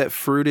think that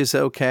fruit is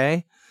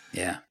okay.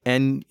 Yeah.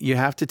 And you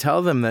have to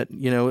tell them that,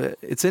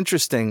 it's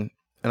interesting,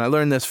 and I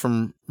learned this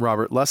from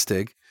Robert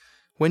Lustig.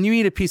 When you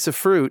eat a piece of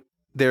fruit,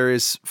 there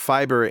is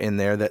fiber in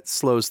there that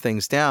slows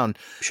things down.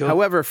 Sure.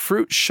 However,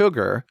 fruit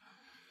sugar,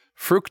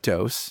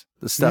 fructose,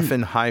 the stuff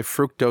in high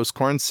fructose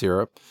corn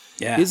syrup,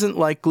 isn't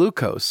like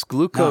glucose.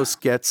 Glucose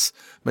gets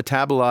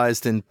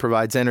metabolized and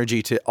provides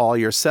energy to all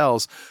your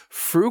cells.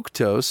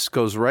 Fructose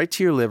goes right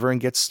to your liver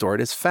and gets stored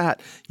as fat.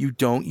 You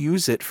don't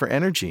use it for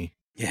energy.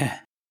 Yeah.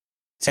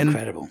 It's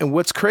incredible. And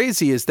what's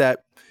crazy is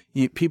that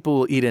people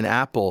will eat an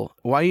apple.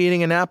 Why are you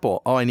eating an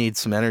apple? Oh, I need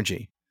some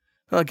energy.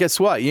 Well, guess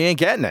what? You ain't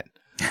getting it.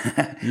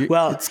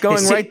 Well, it's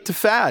going right to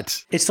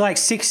fat. It's like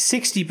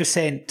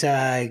 60%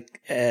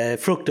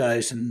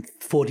 fructose and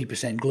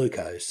 40%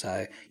 glucose.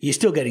 So you're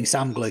still getting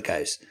some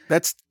glucose.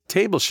 That's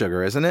table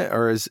sugar, isn't it?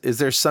 Or is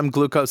there some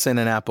glucose in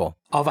an apple?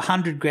 Of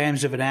 100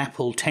 grams of an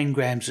apple, 10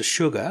 grams of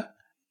sugar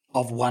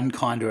of one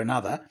kind or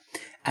another.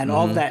 And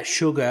of that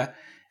sugar,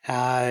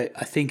 I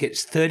think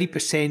it's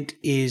 30%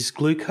 is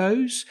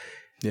glucose,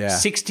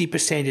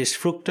 60% is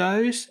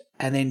fructose,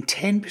 and then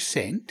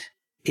 10%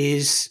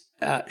 is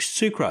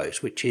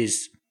sucrose, which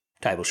is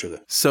table sugar.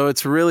 So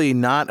it's really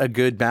not a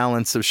good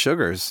balance of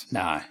sugars.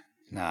 No,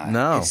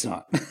 it's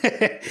not.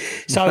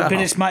 But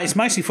it's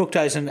mostly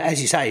fructose, and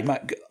as you say,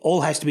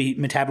 all has to be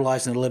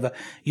metabolized in the liver.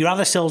 Your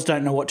other cells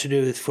don't know what to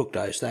do with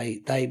fructose.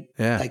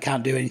 They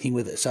can't do anything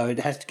with it, so it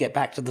has to get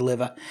back to the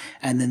liver,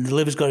 and then the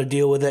liver's got to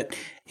deal with it,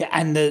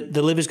 and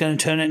the liver's going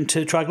to turn it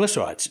into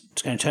triglycerides.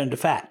 It's going to turn it to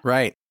fat.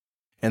 Right.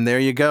 And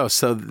there you go.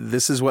 So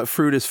this is what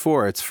fruit is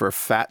for. It's for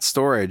fat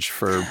storage.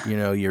 For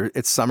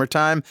it's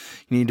summertime.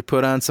 You need to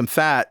put on some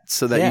fat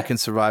so that you can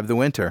survive the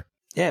winter.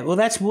 Yeah, well,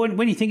 that's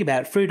when you think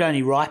about it, fruit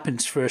only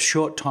ripens for a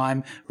short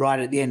time right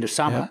at the end of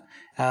summer.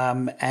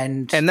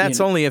 And that's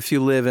only if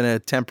you live in a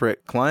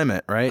temperate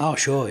climate, right? Oh,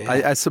 sure.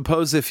 Yeah. I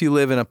suppose if you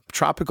live in a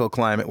tropical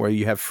climate where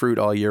you have fruit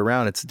all year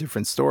round, it's a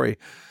different story.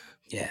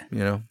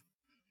 Yeah.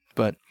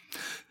 But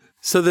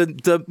so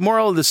the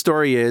moral of the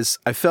story is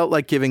I felt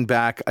like giving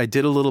back. I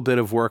did a little bit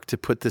of work to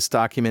put this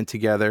document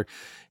together.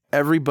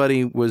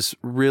 Everybody was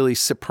really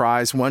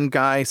surprised. One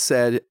guy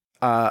said,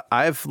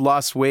 I've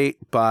lost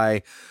weight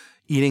by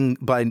eating,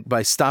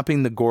 by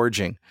stopping the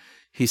gorging.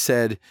 He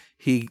said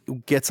he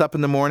gets up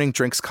in the morning,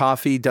 drinks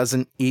coffee,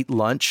 doesn't eat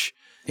lunch,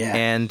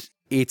 and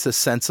eats a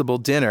sensible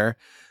dinner,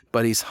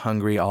 but he's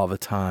hungry all the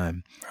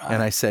time. Right.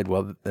 And I said,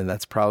 well, then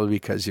that's probably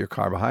because your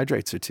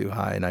carbohydrates are too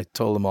high. And I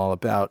told him all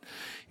about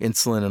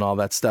insulin and all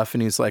that stuff.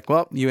 And he's like,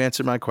 well, you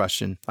answered my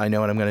question. I know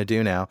what I'm going to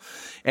do now.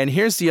 And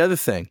here's the other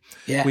thing.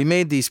 Yeah. We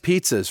made these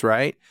pizzas,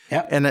 right?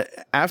 Yep. And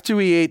after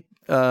we ate,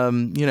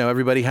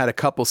 everybody had a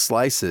couple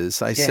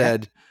slices. I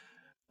said,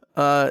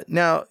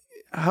 now,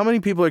 how many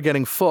people are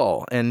getting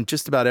full? And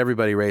just about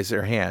everybody raised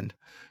their hand.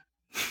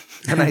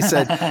 And I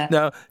said,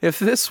 now, if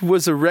this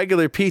was a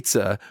regular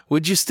pizza,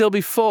 would you still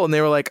be full? And they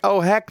were like,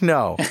 oh, heck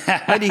no.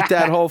 I'd eat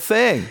that whole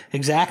thing.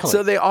 Exactly.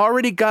 So they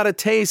already got a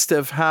taste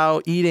of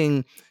how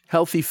eating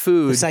healthy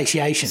food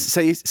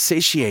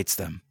satiates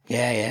them.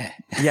 Yeah.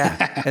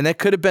 And that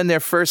could have been their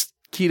first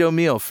keto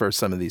meal for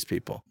some of these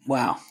people.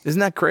 Wow.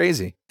 Isn't that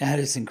crazy? That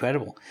is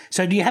incredible.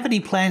 So do you have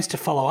any plans to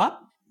follow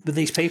up with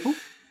these people?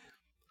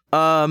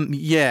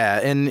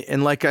 Yeah.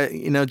 And like,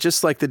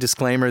 just like the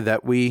disclaimer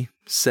that we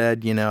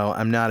said,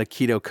 I'm not a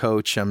keto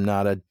coach. I'm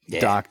not a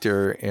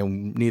doctor,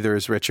 and neither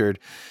is Richard.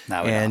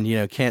 No,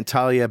 and, can't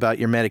tell you about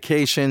your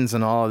medications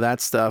and all of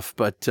that stuff,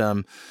 but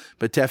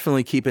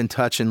definitely keep in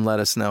touch and let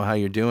us know how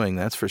you're doing.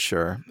 That's for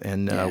sure.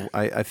 And,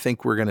 I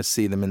think we're going to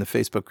see them in the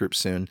Facebook group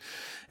soon,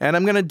 and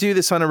I'm going to do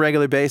this on a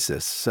regular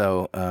basis.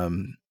 So,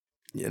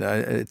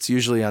 it's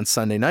usually on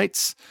Sunday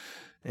nights,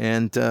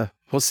 and,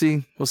 We'll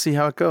see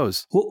how it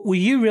goes. Well,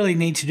 you really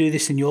need to do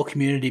this in your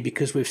community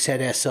because we've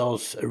set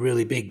ourselves a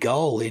really big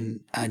goal in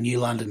New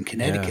London,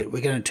 Connecticut. Yeah.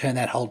 We're going to turn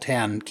that whole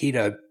town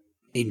keto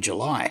in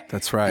July.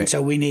 That's right. And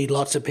so we need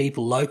lots of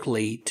people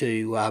locally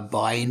to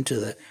buy into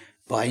the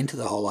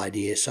whole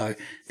idea. So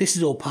this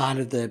is all part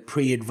of the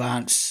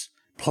pre-advance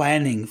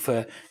planning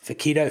for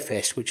Keto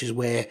Fest, which is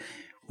where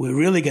we're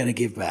really going to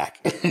give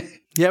back.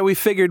 Yeah, we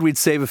figured we'd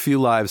save a few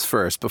lives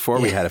first before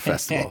we had a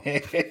festival.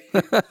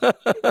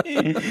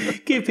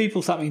 Give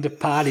people something to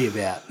party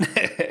about.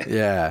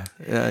 Yeah,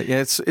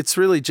 it's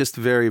really just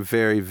very,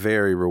 very,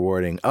 very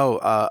rewarding. Oh,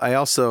 I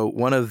also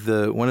one of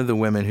the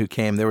women who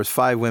came. There was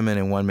 5 women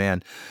and 1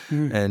 man,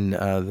 and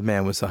the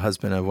man was the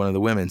husband of one of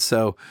the women.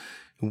 So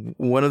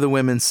one of the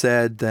women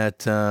said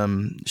that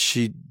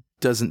she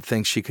doesn't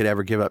think she could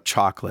ever give up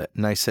chocolate,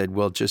 and I said,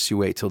 "Well, just you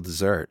wait till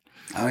dessert."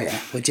 Oh yeah,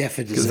 what'd you have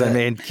for Because dessert?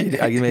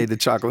 I made the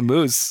chocolate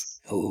mousse.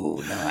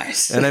 Oh,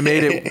 nice. And I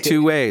made it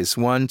 2 ways.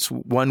 One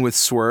with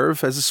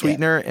Swerve as a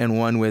sweetener, and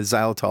one with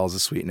xylitol as a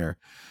sweetener.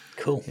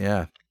 Cool.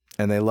 Yeah,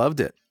 and they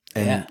loved it.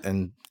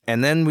 And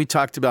then we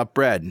talked about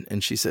bread,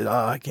 and she said,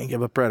 "Oh, I can't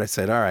give up bread." I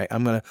said, "All right,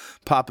 I'm gonna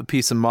pop a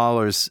piece of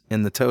Mahler's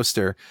in the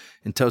toaster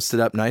and toast it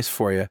up nice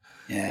for you."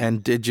 Yeah.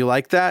 And did you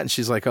like that? And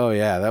she's like, "Oh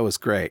yeah, that was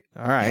great."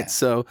 All right,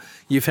 so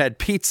you've had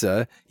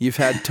pizza, you've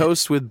had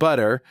toast with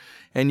butter,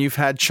 and you've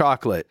had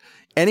chocolate.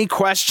 Any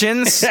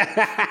questions? That's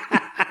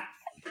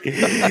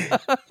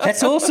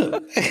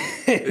awesome.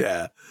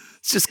 Yeah,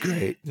 it's just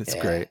great. It's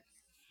great.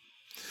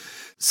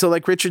 So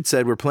like Richard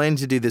said, we're planning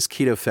to do this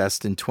Keto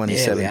Fest in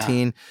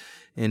 2017.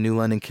 in New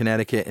London,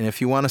 Connecticut. And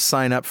if you want to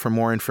sign up for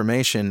more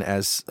information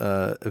as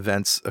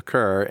events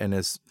occur and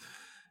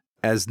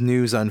as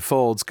news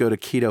unfolds, go to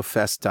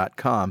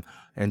ketofest.com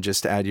and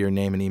just add your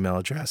name and email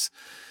address.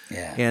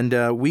 Yeah.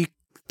 And we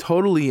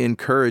totally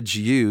encourage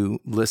you,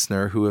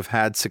 listener, who have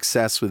had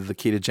success with the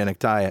ketogenic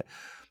diet,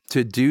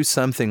 to do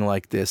something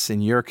like this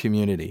in your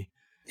community.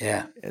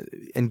 Yeah.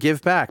 And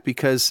give back,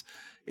 because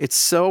it's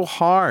so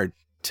hard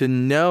to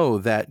know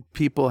that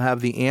people have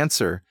the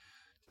answer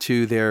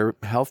to their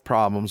health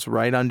problems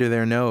right under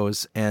their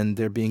nose, and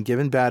they're being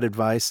given bad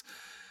advice.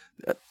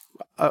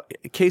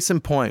 Case in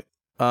point,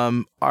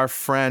 our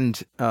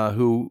friend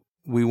who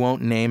we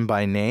won't name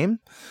by name,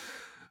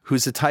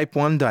 who's a type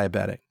 1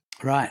 diabetic.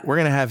 Right. We're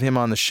going to have him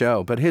on the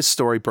show, but his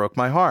story broke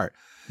my heart.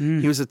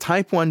 He was a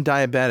type 1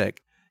 diabetic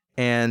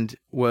and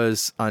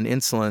was on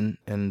insulin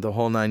and the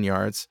whole 9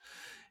 yards,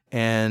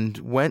 and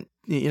went,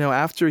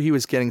 after he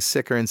was getting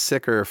sicker and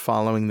sicker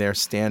following their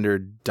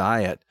standard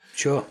diet.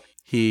 Sure.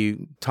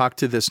 He talked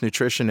to this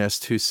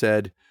nutritionist who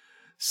said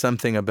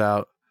something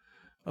about,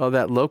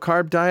 that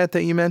low-carb diet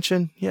that you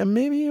mentioned? Yeah,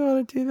 maybe you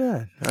ought to do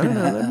that. I don't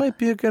know. That might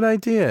be a good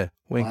idea.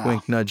 Wink,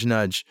 wink, nudge,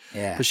 nudge.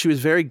 Yeah. But she was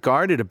very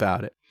guarded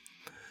about it.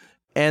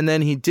 And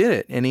then he did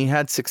it, and he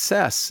had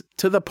success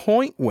to the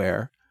point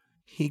where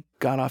he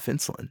got off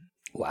insulin.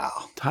 Wow.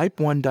 Type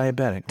 1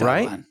 diabetic, Type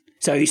right? 1.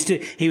 So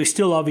he was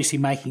still obviously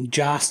making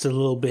just a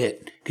little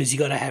bit, because you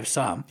got to have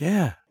some.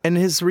 Yeah. And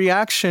his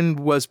reaction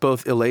was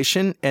both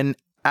elation and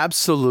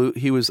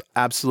he was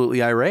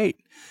absolutely irate.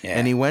 Yeah.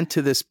 And he went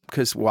to this,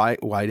 because why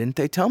didn't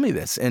they tell me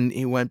this? And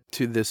he went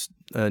to this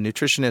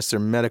nutritionist or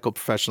medical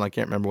professional, I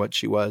can't remember what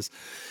she was.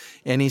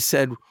 And he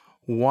said,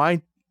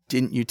 why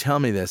didn't you tell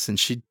me this? And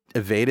she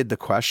evaded the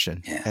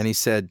question. Yeah. And he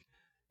said,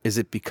 is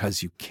it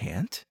because you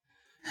can't?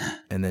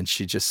 And then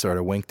she just sort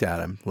of winked at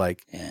him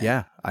like,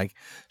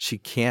 she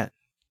can't.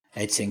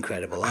 It's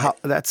incredible.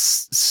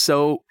 That's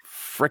so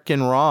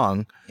freaking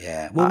wrong.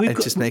 Yeah. Well, it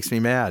just makes me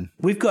mad.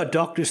 We've got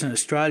doctors in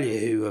Australia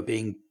who are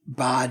being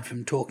barred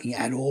from talking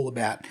at all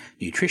about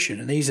nutrition.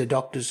 And these are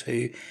doctors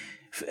who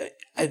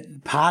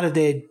part of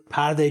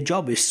their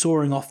job is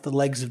sawing off the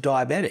legs of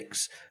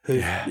diabetics,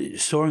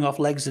 sawing off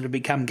legs that have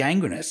become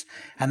gangrenous,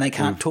 and they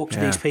can't talk to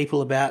these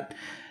people about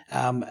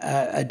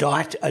a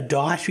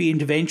dietary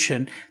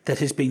intervention that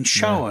has been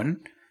shown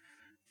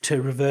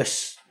to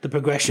reverse the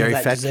progression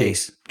of that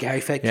disease. Gary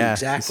Fettke,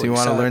 exactly. So you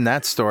want to learn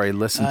that story,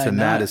 listen to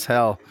Mad as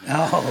Hell.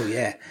 Oh,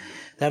 yeah.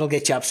 That'll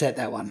get you upset,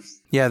 that one.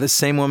 Yeah, this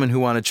same woman who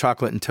wanted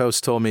chocolate and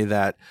toast told me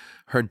that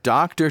her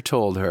doctor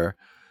told her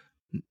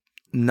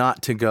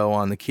not to go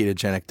on the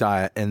ketogenic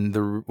diet.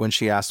 And when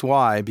she asked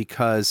why,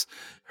 because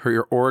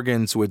her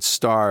organs would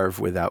starve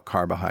without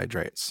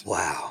carbohydrates.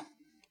 Wow.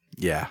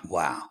 Yeah.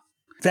 Wow.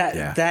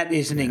 That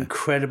is an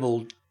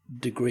incredible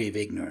degree of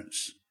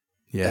ignorance.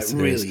 Yes, it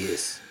really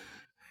is.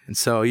 And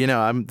so,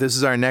 this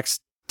is our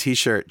next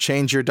T-shirt.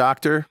 Change your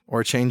doctor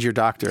or change your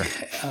doctor.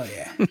 Oh,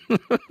 yeah.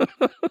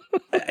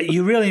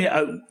 You really,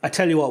 I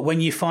tell you what,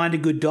 when you find a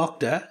good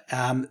doctor,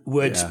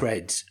 word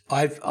spreads.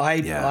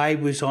 I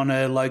was on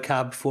a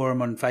low-carb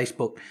forum on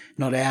Facebook,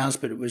 not ours,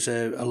 but it was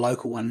a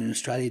local one in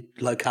Australia,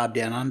 Low Carb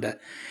Down Under.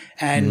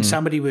 And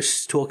somebody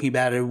was talking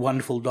about a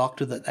wonderful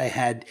doctor that they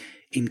had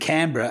in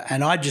Canberra.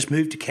 And I just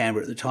moved to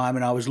Canberra at the time,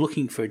 and I was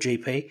looking for a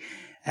GP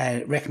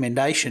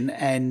recommendation,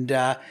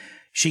 and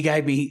she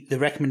gave me the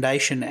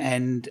recommendation,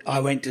 and I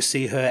went to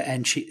see her,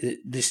 and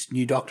this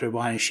new doctor of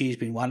mine, and she's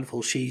been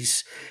wonderful. She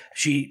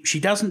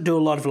doesn't do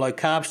a lot of low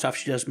carb stuff.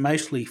 She does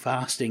mostly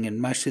fasting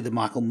and mostly the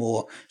Michael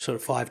Moore sort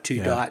of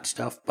 5-2 diet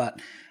stuff, but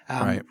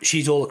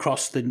she's all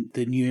across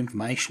the new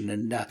information,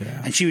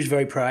 and she was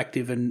very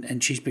proactive,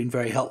 and she's been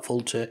very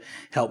helpful to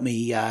help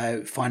me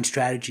find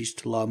strategies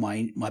to lower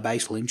my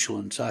basal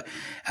insulin. So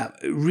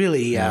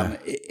really,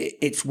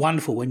 it's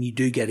wonderful when you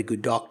do get a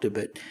good doctor,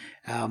 but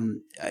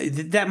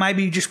that may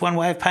be just one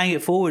way of paying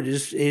it forward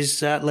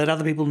is let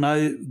other people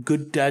know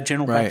good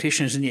general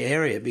practitioners in your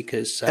area,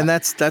 because and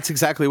that's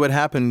exactly what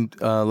happened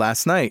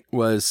last night.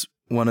 Was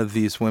one of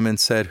these women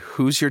said,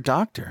 "Who's your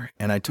doctor?"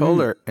 And I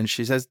told her, and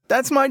she says,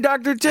 "That's my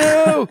doctor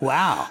too."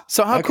 Wow!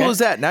 So how cool is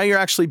that? Now you're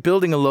actually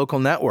building a local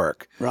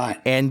network,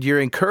 right? And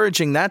you're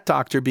encouraging that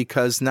doctor,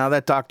 because now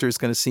that doctor is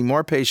going to see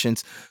more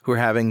patients who are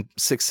having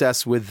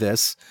success with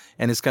this,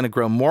 and is going to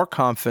grow more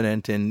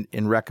confident in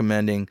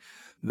recommending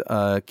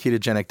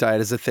ketogenic diet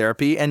as a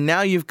therapy. And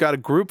now you've got a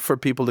group for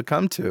people to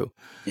come to,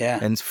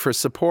 and for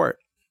support.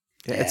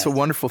 It's a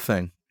wonderful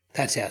thing.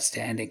 That's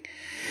outstanding.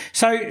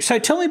 So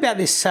tell me about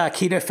this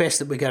Keto Fest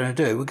that we're going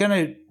to do.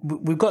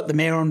 We've got the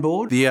mayor on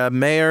board. The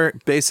mayor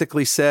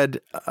basically said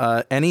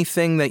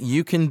anything that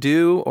you can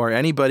do or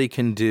anybody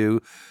can do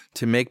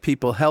to make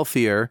people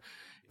healthier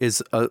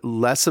is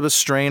less of a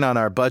strain on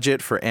our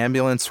budget for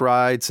ambulance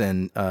rides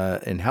and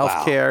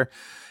health care.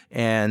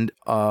 And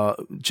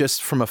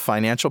just from a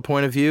financial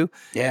point of view,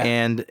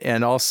 and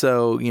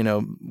also,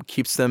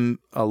 keeps them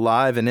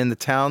alive and in the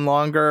town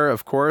longer,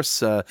 of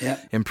course,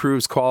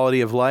 improves quality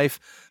of life.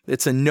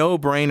 It's a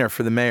no-brainer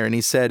for the mayor. And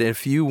he said,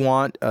 if you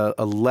want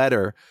a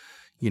letter,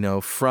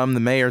 from the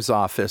mayor's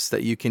office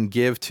that you can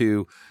give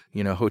to,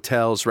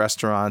 hotels,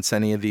 restaurants,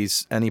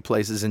 any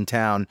places in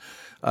town.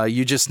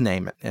 You just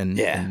name it,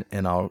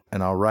 and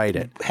I'll write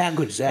it. How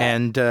good is that?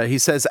 And he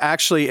says,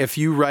 actually, if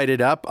you write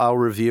it up, I'll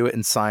review it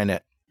and sign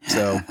it.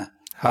 So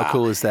how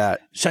cool is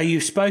that? So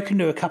you've spoken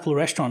to a couple of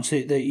restaurants.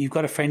 That you've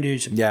got a friend who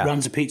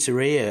runs a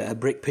pizzeria, a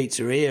brick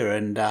pizzeria,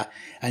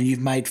 and you've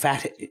made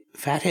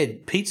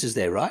fathead pizzas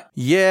there, right?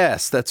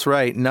 Yes, that's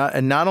right.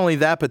 Not only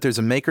that, but there's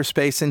a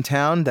makerspace in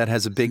town that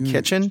has a big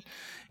kitchen.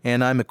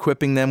 And I'm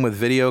equipping them with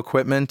video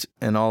equipment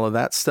and all of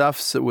that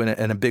stuff,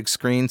 and a big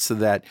screen so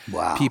that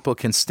people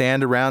can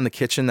stand around the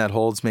kitchen that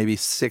holds maybe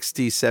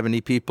 60,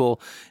 70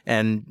 people,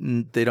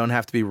 and they don't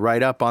have to be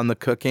right up on the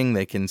cooking.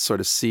 They can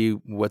sort of see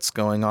what's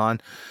going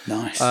on.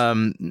 Nice.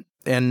 And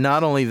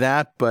not only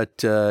that, but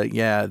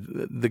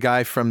the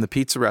guy from the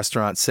pizza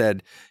restaurant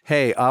said,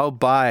 hey, I'll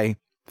buy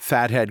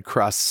fathead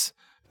crusts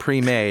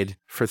pre-made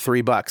for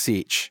 $3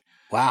 each.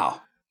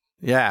 Wow.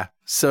 Yeah.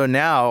 So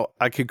now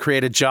I could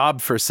create a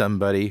job for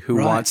somebody who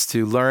wants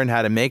to learn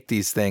how to make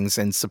these things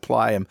and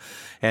supply them.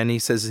 And he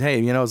says,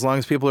 hey, as long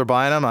as people are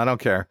buying them, I don't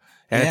care.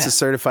 And it's a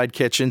certified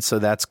kitchen, so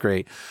that's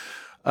great.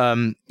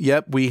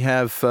 We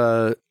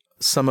have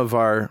some of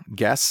our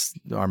guests,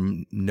 our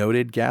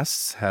noted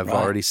guests, have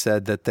already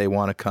said that they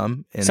want to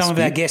come and some of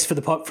our guests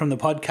from the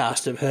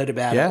podcast have heard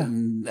about it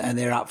and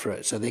they're up for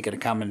it, so they're going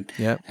to come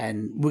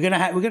and we're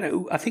going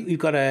to. I think we've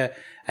got a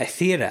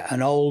theater,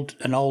 an old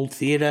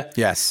theater,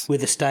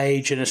 with a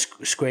stage and a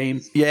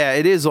screen. Yeah,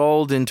 it is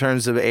old in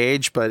terms of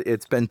age, but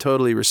it's been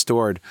totally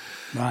restored.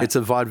 Right. It's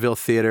a vaudeville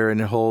theater and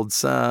it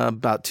holds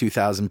about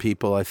 2,000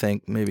 people, I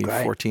think, maybe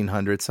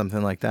 1,400,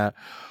 something like that.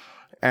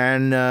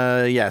 And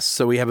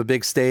so we have a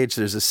big stage.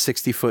 There's a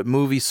 60-foot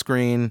movie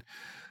screen.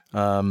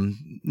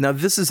 Now,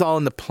 this is all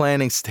in the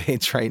planning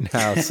stage right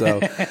now,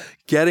 so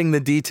getting the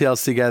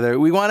details together.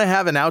 We want to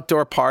have an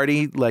outdoor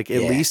party, like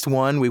at least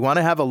one. We want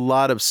to have a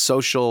lot of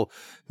social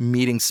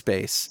meeting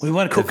space. We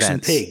want to cook some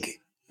pig.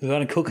 We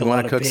want to cook a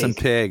lot of pig. We want to cook some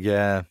pig,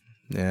 yeah.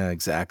 Yeah,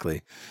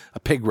 exactly. A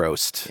pig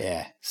roast,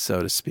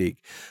 so to speak.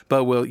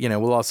 But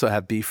we'll also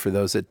have beef for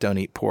those that don't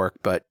eat pork.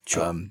 But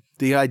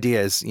the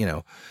idea is,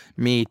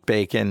 meat,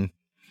 bacon,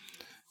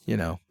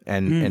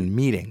 and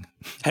meeting.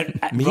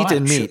 Meat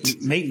and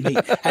meat. Meat.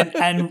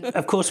 And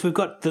of course, we've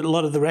got a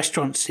lot of the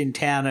restaurants in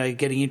town are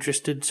getting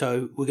interested,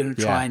 so we're going to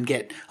try and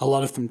get a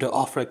lot of them to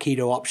offer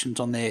keto options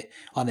on their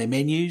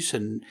menus.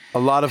 And a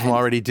lot of them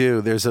already do.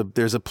 There's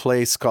a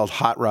place called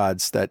Hot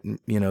Rods that,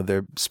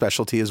 their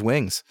specialty is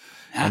wings.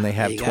 And they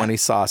have 20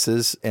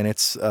 sauces, and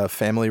it's a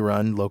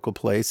family-run local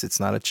place. It's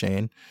not a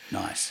chain.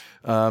 Nice.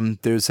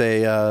 There's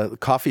a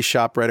coffee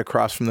shop right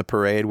across from the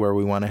parade where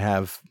we want to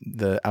have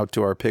the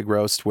outdoor pig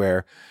roast,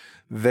 where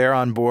they're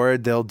on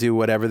board. They'll do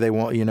whatever they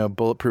want,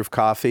 bulletproof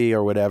coffee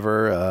or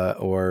whatever,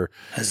 or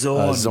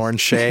Zorn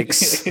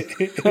shakes.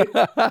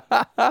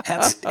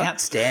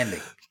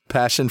 Outstanding.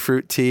 Passion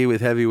fruit tea with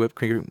heavy whipped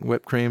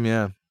cream.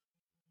 Yeah.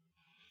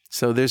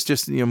 So there's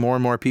just, more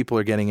and more people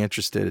are getting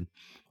interested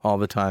all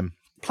the time.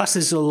 Plus,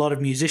 there's a lot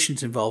of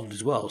musicians involved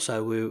as well.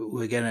 So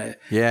we're going to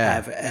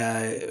have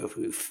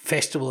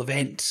festival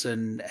events,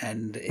 and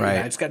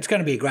it's going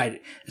to be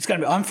great. It's going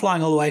to be. I'm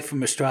flying all the way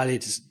from Australia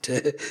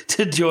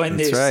to join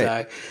this,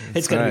 so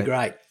it's going to be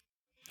great.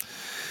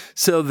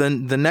 So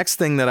then the next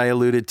thing that I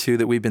alluded to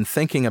that we've been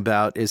thinking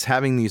about is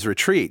having these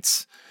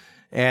retreats,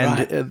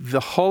 and the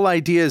whole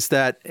idea is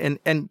that, and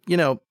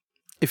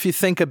if you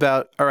think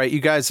about, all right, you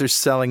guys are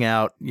selling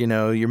out,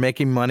 you're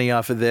making money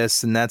off of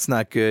this, and that's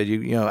not good.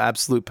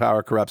 Absolute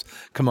power corrupts.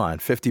 Come on,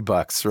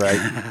 $50,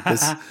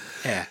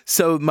 right?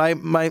 So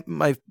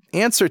my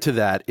answer to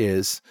that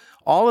is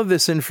all of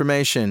this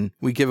information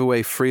we give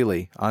away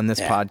freely on this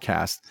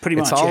podcast. Pretty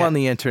much, it's all on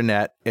the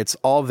internet. It's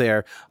all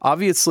there.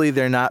 Obviously,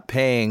 they're not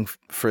paying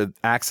for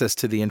access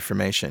to the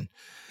information.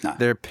 No.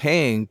 They're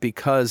paying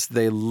because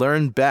they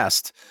learn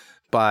best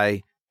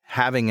by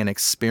having an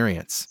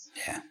experience.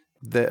 Yeah.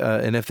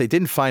 And if they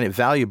didn't find it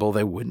valuable,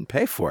 they wouldn't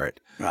pay for it.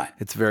 Right.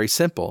 It's very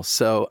simple.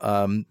 So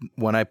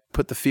when I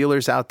put the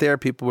feelers out there,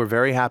 people were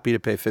very happy to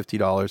pay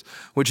 $50,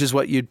 which is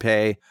what you'd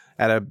pay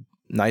at a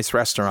nice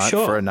restaurant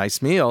for a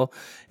nice meal.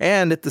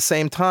 And at the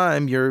same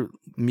time, you're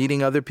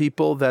meeting other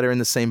people that are in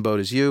the same boat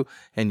as you,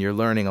 and you're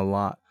learning a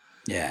lot.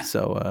 Yeah.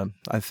 So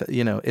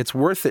it's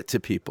worth it to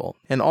people.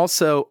 And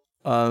also,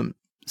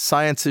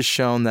 science has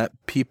shown that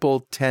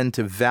people tend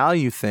to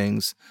value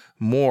things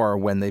more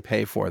when they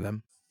pay for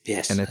them.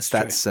 Yes, and it's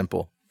that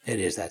simple. It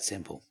is that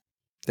simple.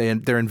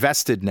 They're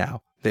invested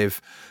now. They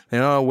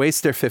don't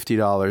waste their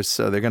 $50,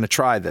 so they're going to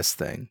try this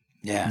thing.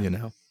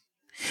 Yeah,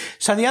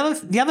 So the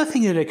other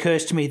thing that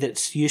occurs to me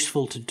that's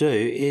useful to do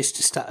is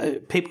to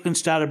start. People can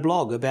start a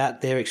blog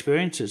about their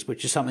experiences,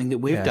 which is something that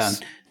we've done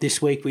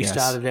this week. We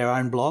started our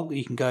own blog.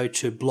 You can go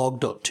to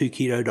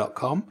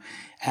blog.2keto.com,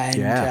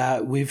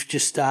 and we've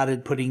just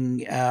started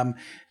putting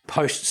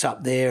posts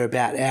up there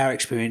about our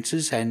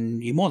experiences.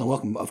 And you're more than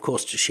welcome, of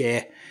course, to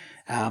share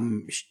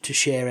to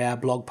share our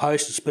blog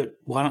posts, but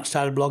why not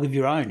start a blog of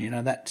your own?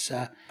 That's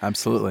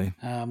absolutely.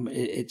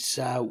 It's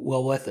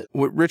well worth it.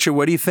 Richard,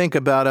 what do you think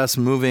about us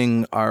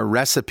moving our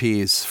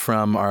recipes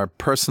from our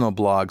personal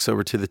blogs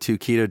over to the Two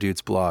Keto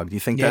Dudes blog? Do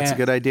you think that's a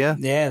good idea?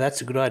 Yeah,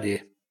 that's a good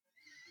idea.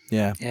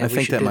 Yeah, I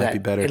think that might be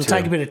better. It'll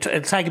take a bit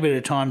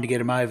of time to get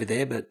them over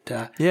there, but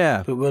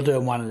but we'll do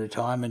them one at a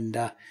time, and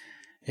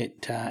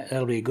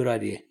that'll be a good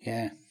idea.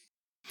 Yeah.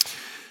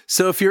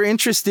 So if you're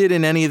interested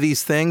in any of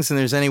these things and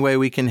there's any way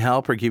we can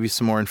help or give you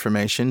some more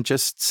information,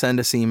 just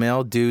send us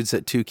email,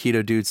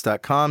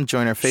 dudes@twoketodudes.com.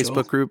 Join our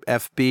Facebook group,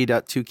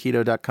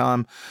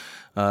 fb.2keto.com.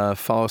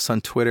 Follow us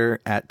on Twitter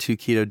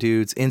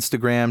 @2ketodudes,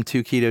 Instagram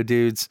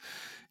 2ketodudes.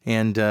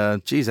 And,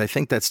 I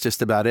think that's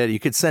just about it. You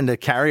could send a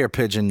carrier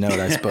pigeon note,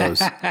 I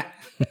suppose.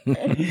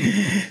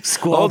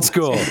 Squab. Old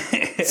school.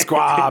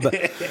 Squab.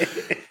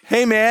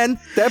 Hey, man,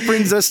 that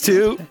brings us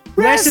to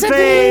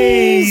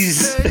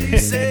recipes.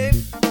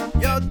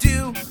 You'll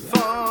do for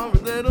a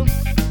little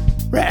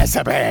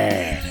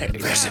recipes.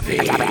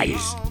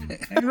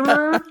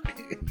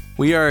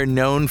 We are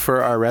known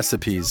for our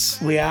recipes.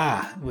 We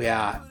are.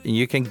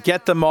 You can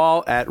get them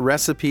all at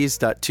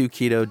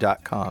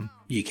recipes.2keto.com.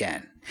 You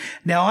can.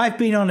 Now, I've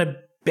been on a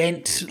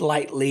bent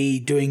lately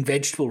doing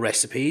vegetable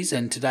recipes,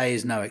 and today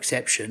is no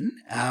exception.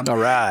 All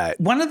right.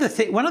 One of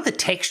the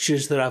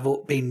textures that I've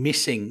been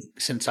missing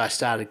since I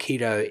started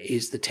keto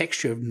is the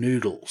texture of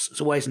noodles. It's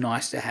always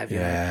nice to have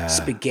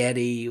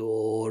spaghetti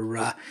or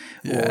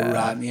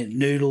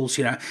noodles,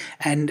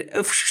 And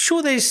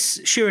sure, there's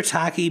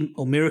shirataki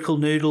or miracle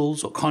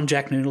noodles or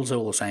konjac noodles, are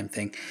all the same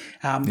thing,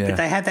 but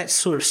they have that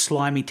sort of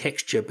slimy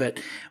texture. But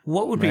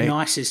what would be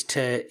nice is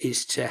to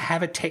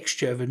have a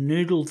texture of a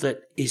noodle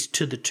that is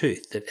to the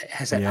tooth, that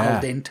has that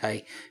al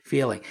dente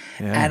feeling.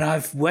 Yeah. And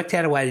I've worked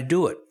out a way to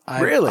do it.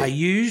 Really? I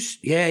use,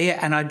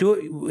 and I do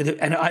it with,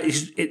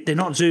 they're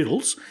not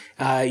zoodles.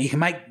 You can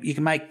make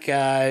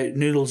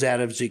noodles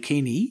out of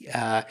zucchini.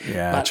 I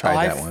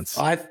tried that once.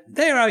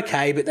 They're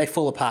okay, but they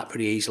fall apart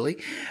pretty easily.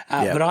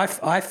 But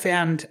I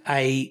found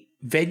a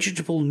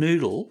vegetable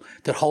noodle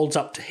that holds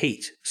up to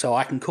heat, so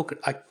I can cook it.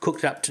 I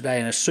cooked it up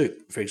today in a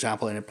soup, for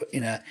example, in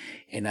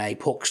a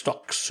pork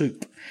stock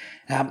soup.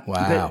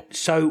 Wow.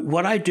 So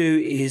what I do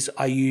is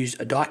I use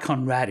a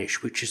daikon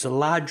radish, which is a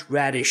large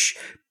radish,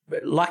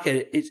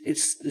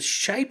 it's the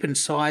shape and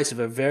size of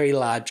a very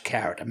large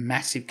carrot, a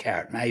massive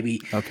carrot, maybe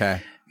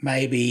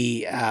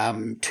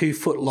 2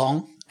 foot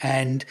long.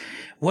 And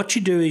what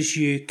you do is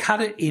you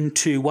cut it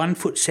into 1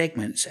 foot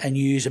segments and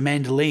use a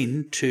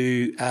mandolin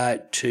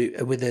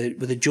with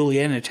a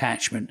julienne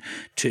attachment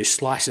to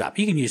slice it up.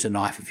 You can use a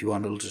knife if you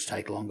want; it'll just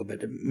take longer.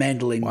 But a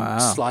mandolin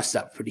slices it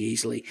up pretty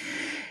easily.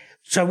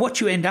 So what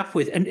you end up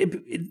with, and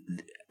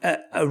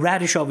a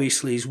radish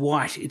obviously is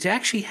white. It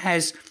actually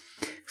has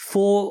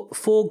 4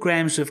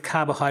 grams of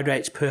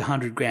carbohydrates per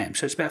 100 grams.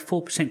 So it's about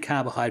 4%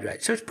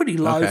 carbohydrate. So it's pretty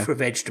low for a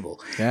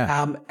vegetable.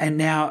 Yeah. And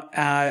now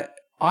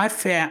I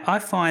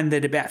find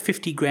that about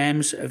 50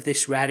 grams of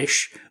this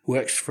radish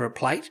works for a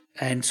plate.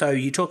 And so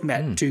you're talking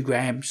about 2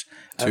 grams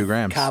of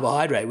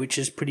carbohydrate, which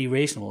is pretty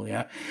reasonable.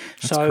 That's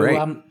so great.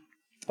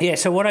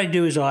 So what I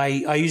do is I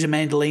use a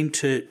mandolin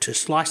to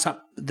slice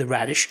up the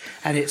radish,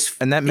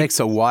 and that makes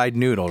a wide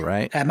noodle,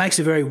 right? It makes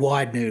a very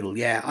wide noodle.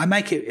 Yeah, I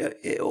make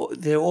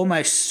they're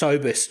almost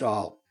soba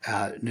style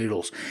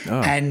noodles,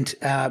 and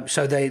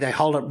so they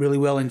hold up really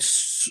well in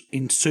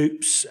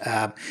soups.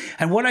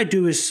 And what I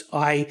do is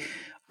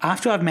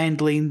after I've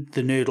mandolined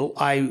the noodle,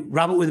 I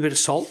rub it with a bit of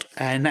salt,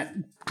 and that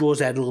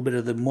draws out a little bit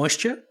of the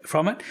moisture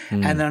from it,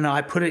 and then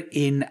I put it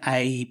in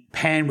a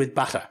pan with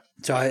butter.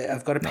 So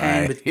I've got a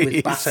pan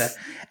with butter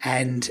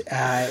and,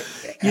 God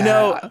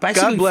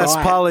bless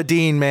Paula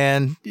Deen,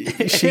 man.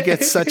 She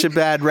gets such a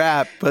bad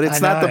rap, but it's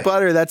not the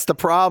butter that's the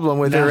problem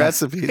with her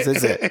recipes,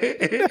 is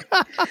it?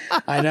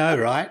 I know,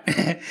 right?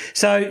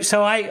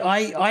 So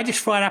I just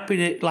fry it up in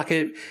it like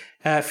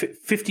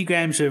 50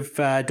 grams of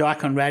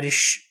daikon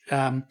radish,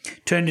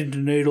 turned into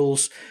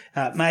noodles.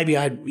 Maybe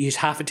I'd use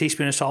half a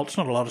teaspoon of salt. It's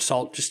not a lot of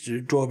salt, just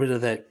to draw a bit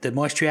of the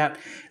moisture out.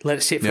 Let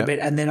it sit for a bit,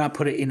 and then I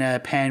put it in a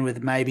pan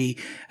with maybe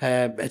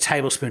a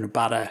tablespoon of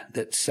butter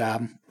that's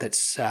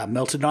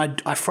melted.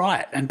 And I fry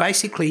it, and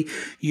basically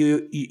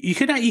you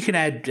can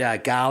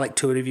add garlic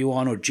to it if you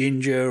want, or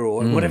ginger,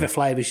 or whatever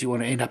flavors you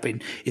want to end up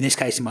in. In this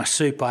case, in my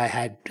soup,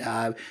 I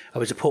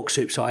was a pork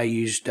soup, so I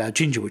used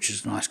ginger, which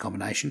is a nice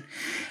combination.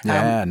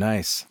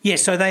 Nice. Yeah,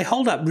 so they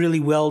hold up really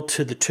well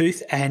to the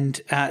tooth, and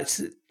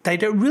they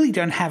really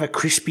don't have a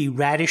crispy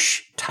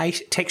radish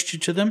texture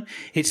to them.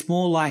 It's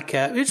more like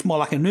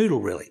a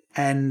noodle, really.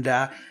 And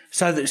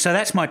so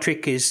that's my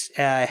trick, is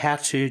how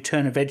to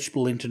turn a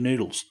vegetable into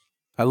noodles.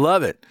 I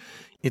love it.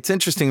 It's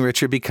interesting,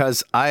 Richard,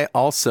 because I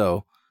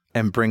also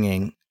am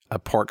bringing a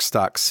pork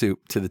stock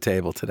soup to the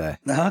table today.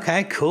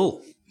 Okay,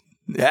 cool.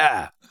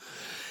 Yeah,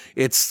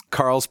 it's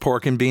Carl's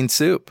pork and bean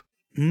soup.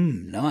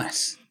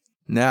 Nice.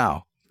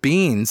 Now,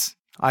 beans.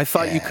 I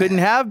thought you couldn't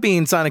have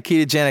beans on a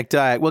ketogenic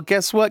diet. Well,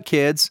 guess what,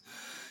 kids?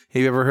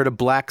 Have you ever heard of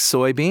black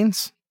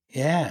soybeans?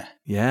 Yeah.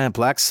 Yeah,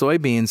 black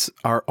soybeans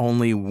are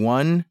only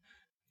 1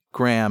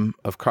 gram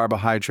of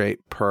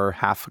carbohydrate per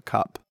half a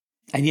cup.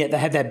 And yet they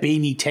have that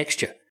beanie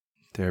texture.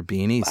 They're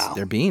beanies. Wow.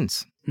 They're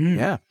beans.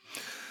 Yeah.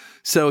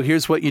 So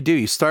here's what you do.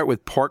 You start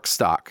with pork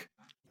stock.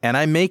 And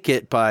I make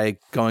it by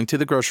going to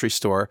the grocery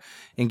store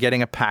and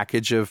getting a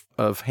package of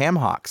ham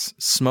hocks,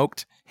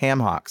 smoked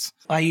ham hocks.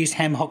 I used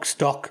ham hock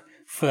stock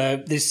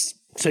for this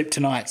soup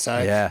tonight. So,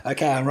 Yeah.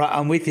 Okay,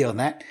 I'm with you on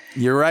that.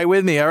 You're right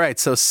with me. All right.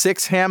 So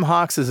 6 ham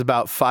hocks is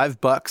about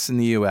 $5 in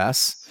the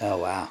U.S. Oh,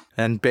 wow.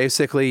 And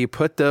basically you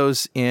put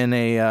those in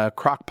a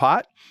crock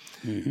pot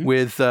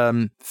with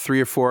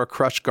 3 or 4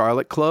 crushed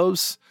garlic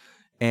cloves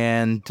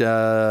and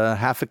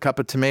half a cup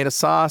of tomato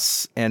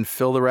sauce and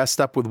fill the rest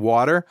up with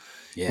water.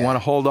 Yeah. You want to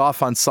hold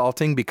off on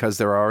salting because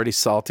they're already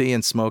salty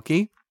and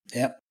smoky.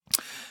 Yep.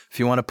 If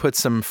you want to put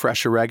some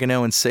fresh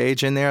oregano and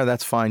sage in there,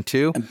 that's fine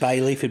too. And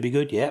bay leaf would be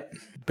good, yep.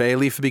 Bay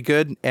leaf would be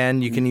good.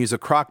 And you can use a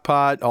crock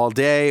pot all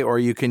day, or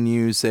you can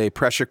use a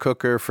pressure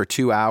cooker for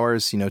 2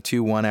 hours, 2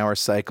 1-hour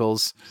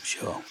cycles.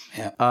 Sure,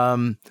 yeah.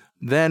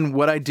 Then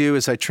what I do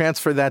is I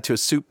transfer that to a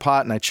soup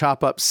pot and I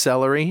chop up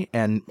celery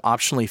and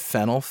optionally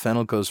fennel.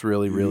 Fennel goes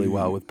really, really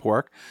well with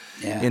pork.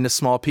 Yeah. Into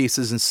small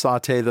pieces and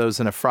saute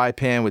those in a fry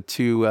pan with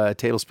 2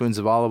 tablespoons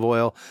of olive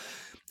oil.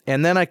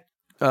 And then I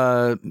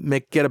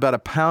get about a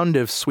pound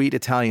of sweet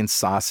Italian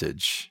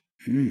sausage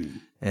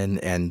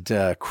and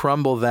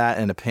crumble that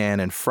in a pan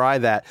and fry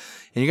that.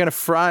 And you're going to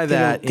fry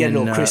that in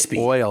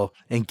oil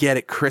and get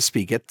it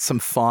crispy. Get some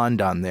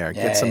fond on there.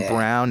 Get some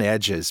brown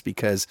edges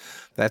because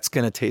that's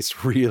going to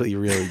taste really,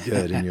 really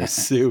good in your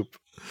soup.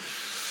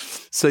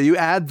 So you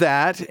add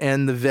that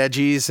and the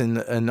veggies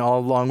and all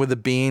along with the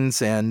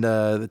beans and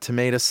the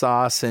tomato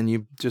sauce, and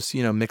you just,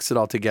 mix it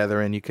all together,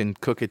 and you can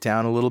cook it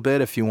down a little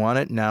bit if you want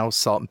it. Now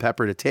salt and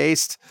pepper to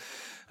taste.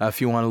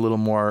 If you want a little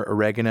more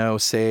oregano,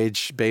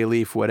 sage, bay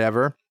leaf,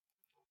 whatever,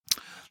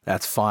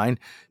 that's fine.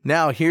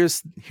 Now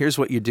here's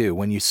what you do.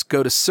 When you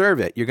go to serve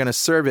it, you're going to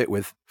serve it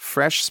with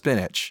fresh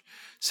spinach.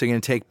 So you're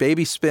going to take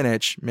baby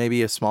spinach,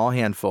 maybe a small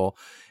handful,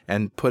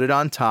 and put it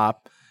on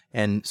top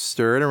and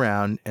stir it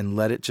around and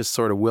let it just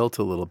sort of wilt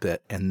a little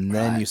bit, and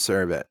then you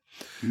serve it.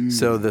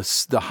 So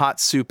the hot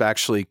soup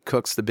actually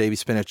cooks the baby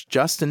spinach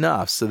just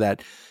enough so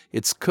that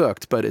it's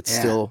cooked, but it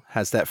still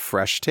has that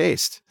fresh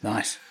taste.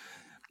 Nice.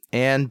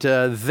 And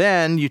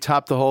then you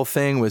top the whole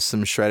thing with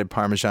some shredded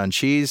Parmesan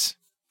cheese.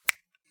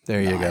 There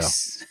you go.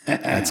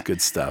 That's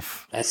good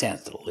stuff. That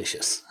sounds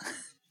delicious.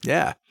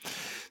 Yeah.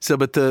 So,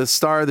 but the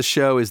star of the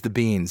show is the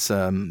beans.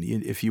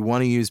 If you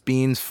want to use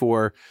beans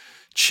for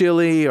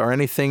chili or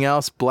anything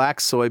else, black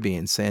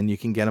soybeans, and you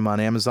can get them on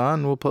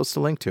Amazon. We'll post a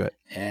link to it.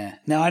 Yeah.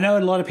 Now, I know a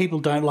lot of people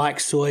don't like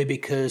soy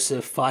because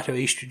of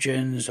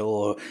phytoestrogens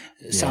or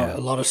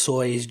a lot of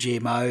soy is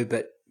GMO,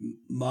 but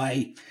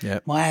my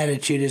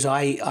attitude is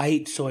I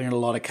eat soy in a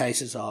lot of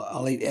cases.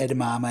 I'll eat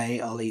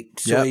edamame, I'll eat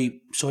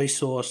soy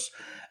sauce.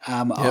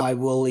 I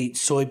will eat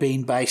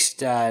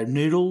soybean-based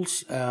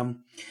noodles,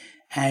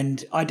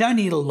 and I don't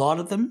eat a lot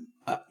of them.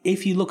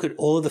 If you look at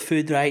all of the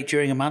food that I ate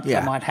during a month,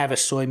 I might have a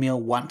soy meal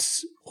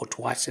once or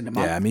twice in a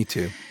month. Yeah, me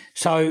too.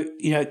 So,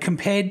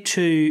 compared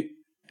to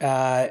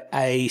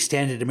a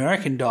standard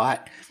American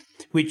diet,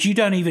 which you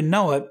don't even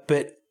know it,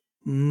 but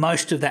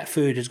most of that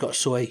food has got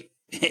soy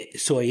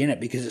in it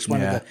because it's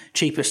one of the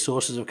cheapest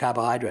sources of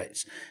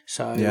carbohydrates.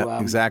 So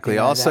exactly.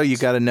 Also, you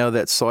got to know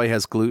that soy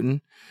has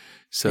gluten.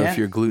 So if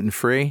you're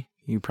gluten-free,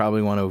 you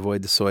probably want to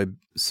avoid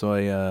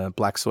the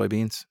black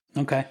soybeans.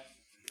 Okay.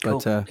 Cool.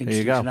 But there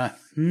you go.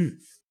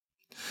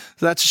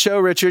 So that's the show,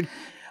 Richard.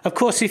 Of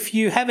course, if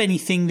you have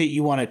anything that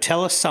you want to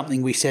tell us,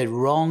 something we said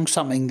wrong,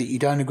 something that you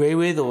don't agree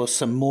with, or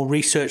some more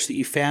research that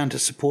you found to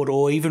support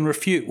or even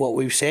refute what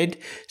we've said,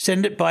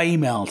 send it by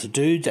email to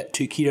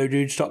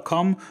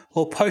dudes@twoketodudes.com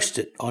or post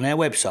it on our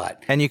website.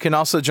 And you can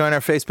also join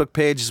our Facebook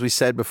page, as we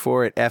said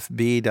before, at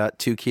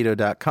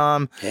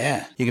fb.2keto.com.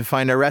 Yeah. You can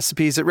find our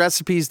recipes at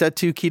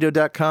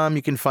recipes.2keto.com.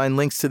 You can find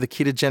links to the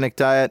ketogenic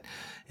diet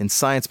and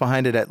science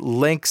behind it at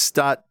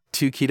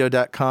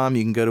links.2keto.com.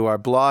 You can go to our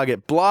blog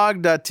at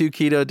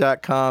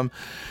blog.2keto.com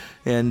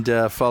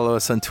and follow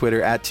us on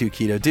Twitter at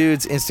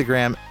 2KetoDudes,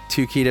 Instagram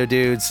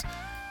 2KetoDudes.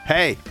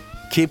 Hey,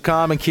 keep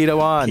calm and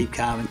keto on. Keep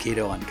calm and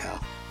keto on,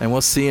 Carl. And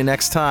we'll see you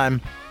next time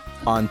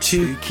on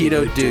 2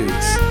 Keto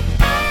Dudes.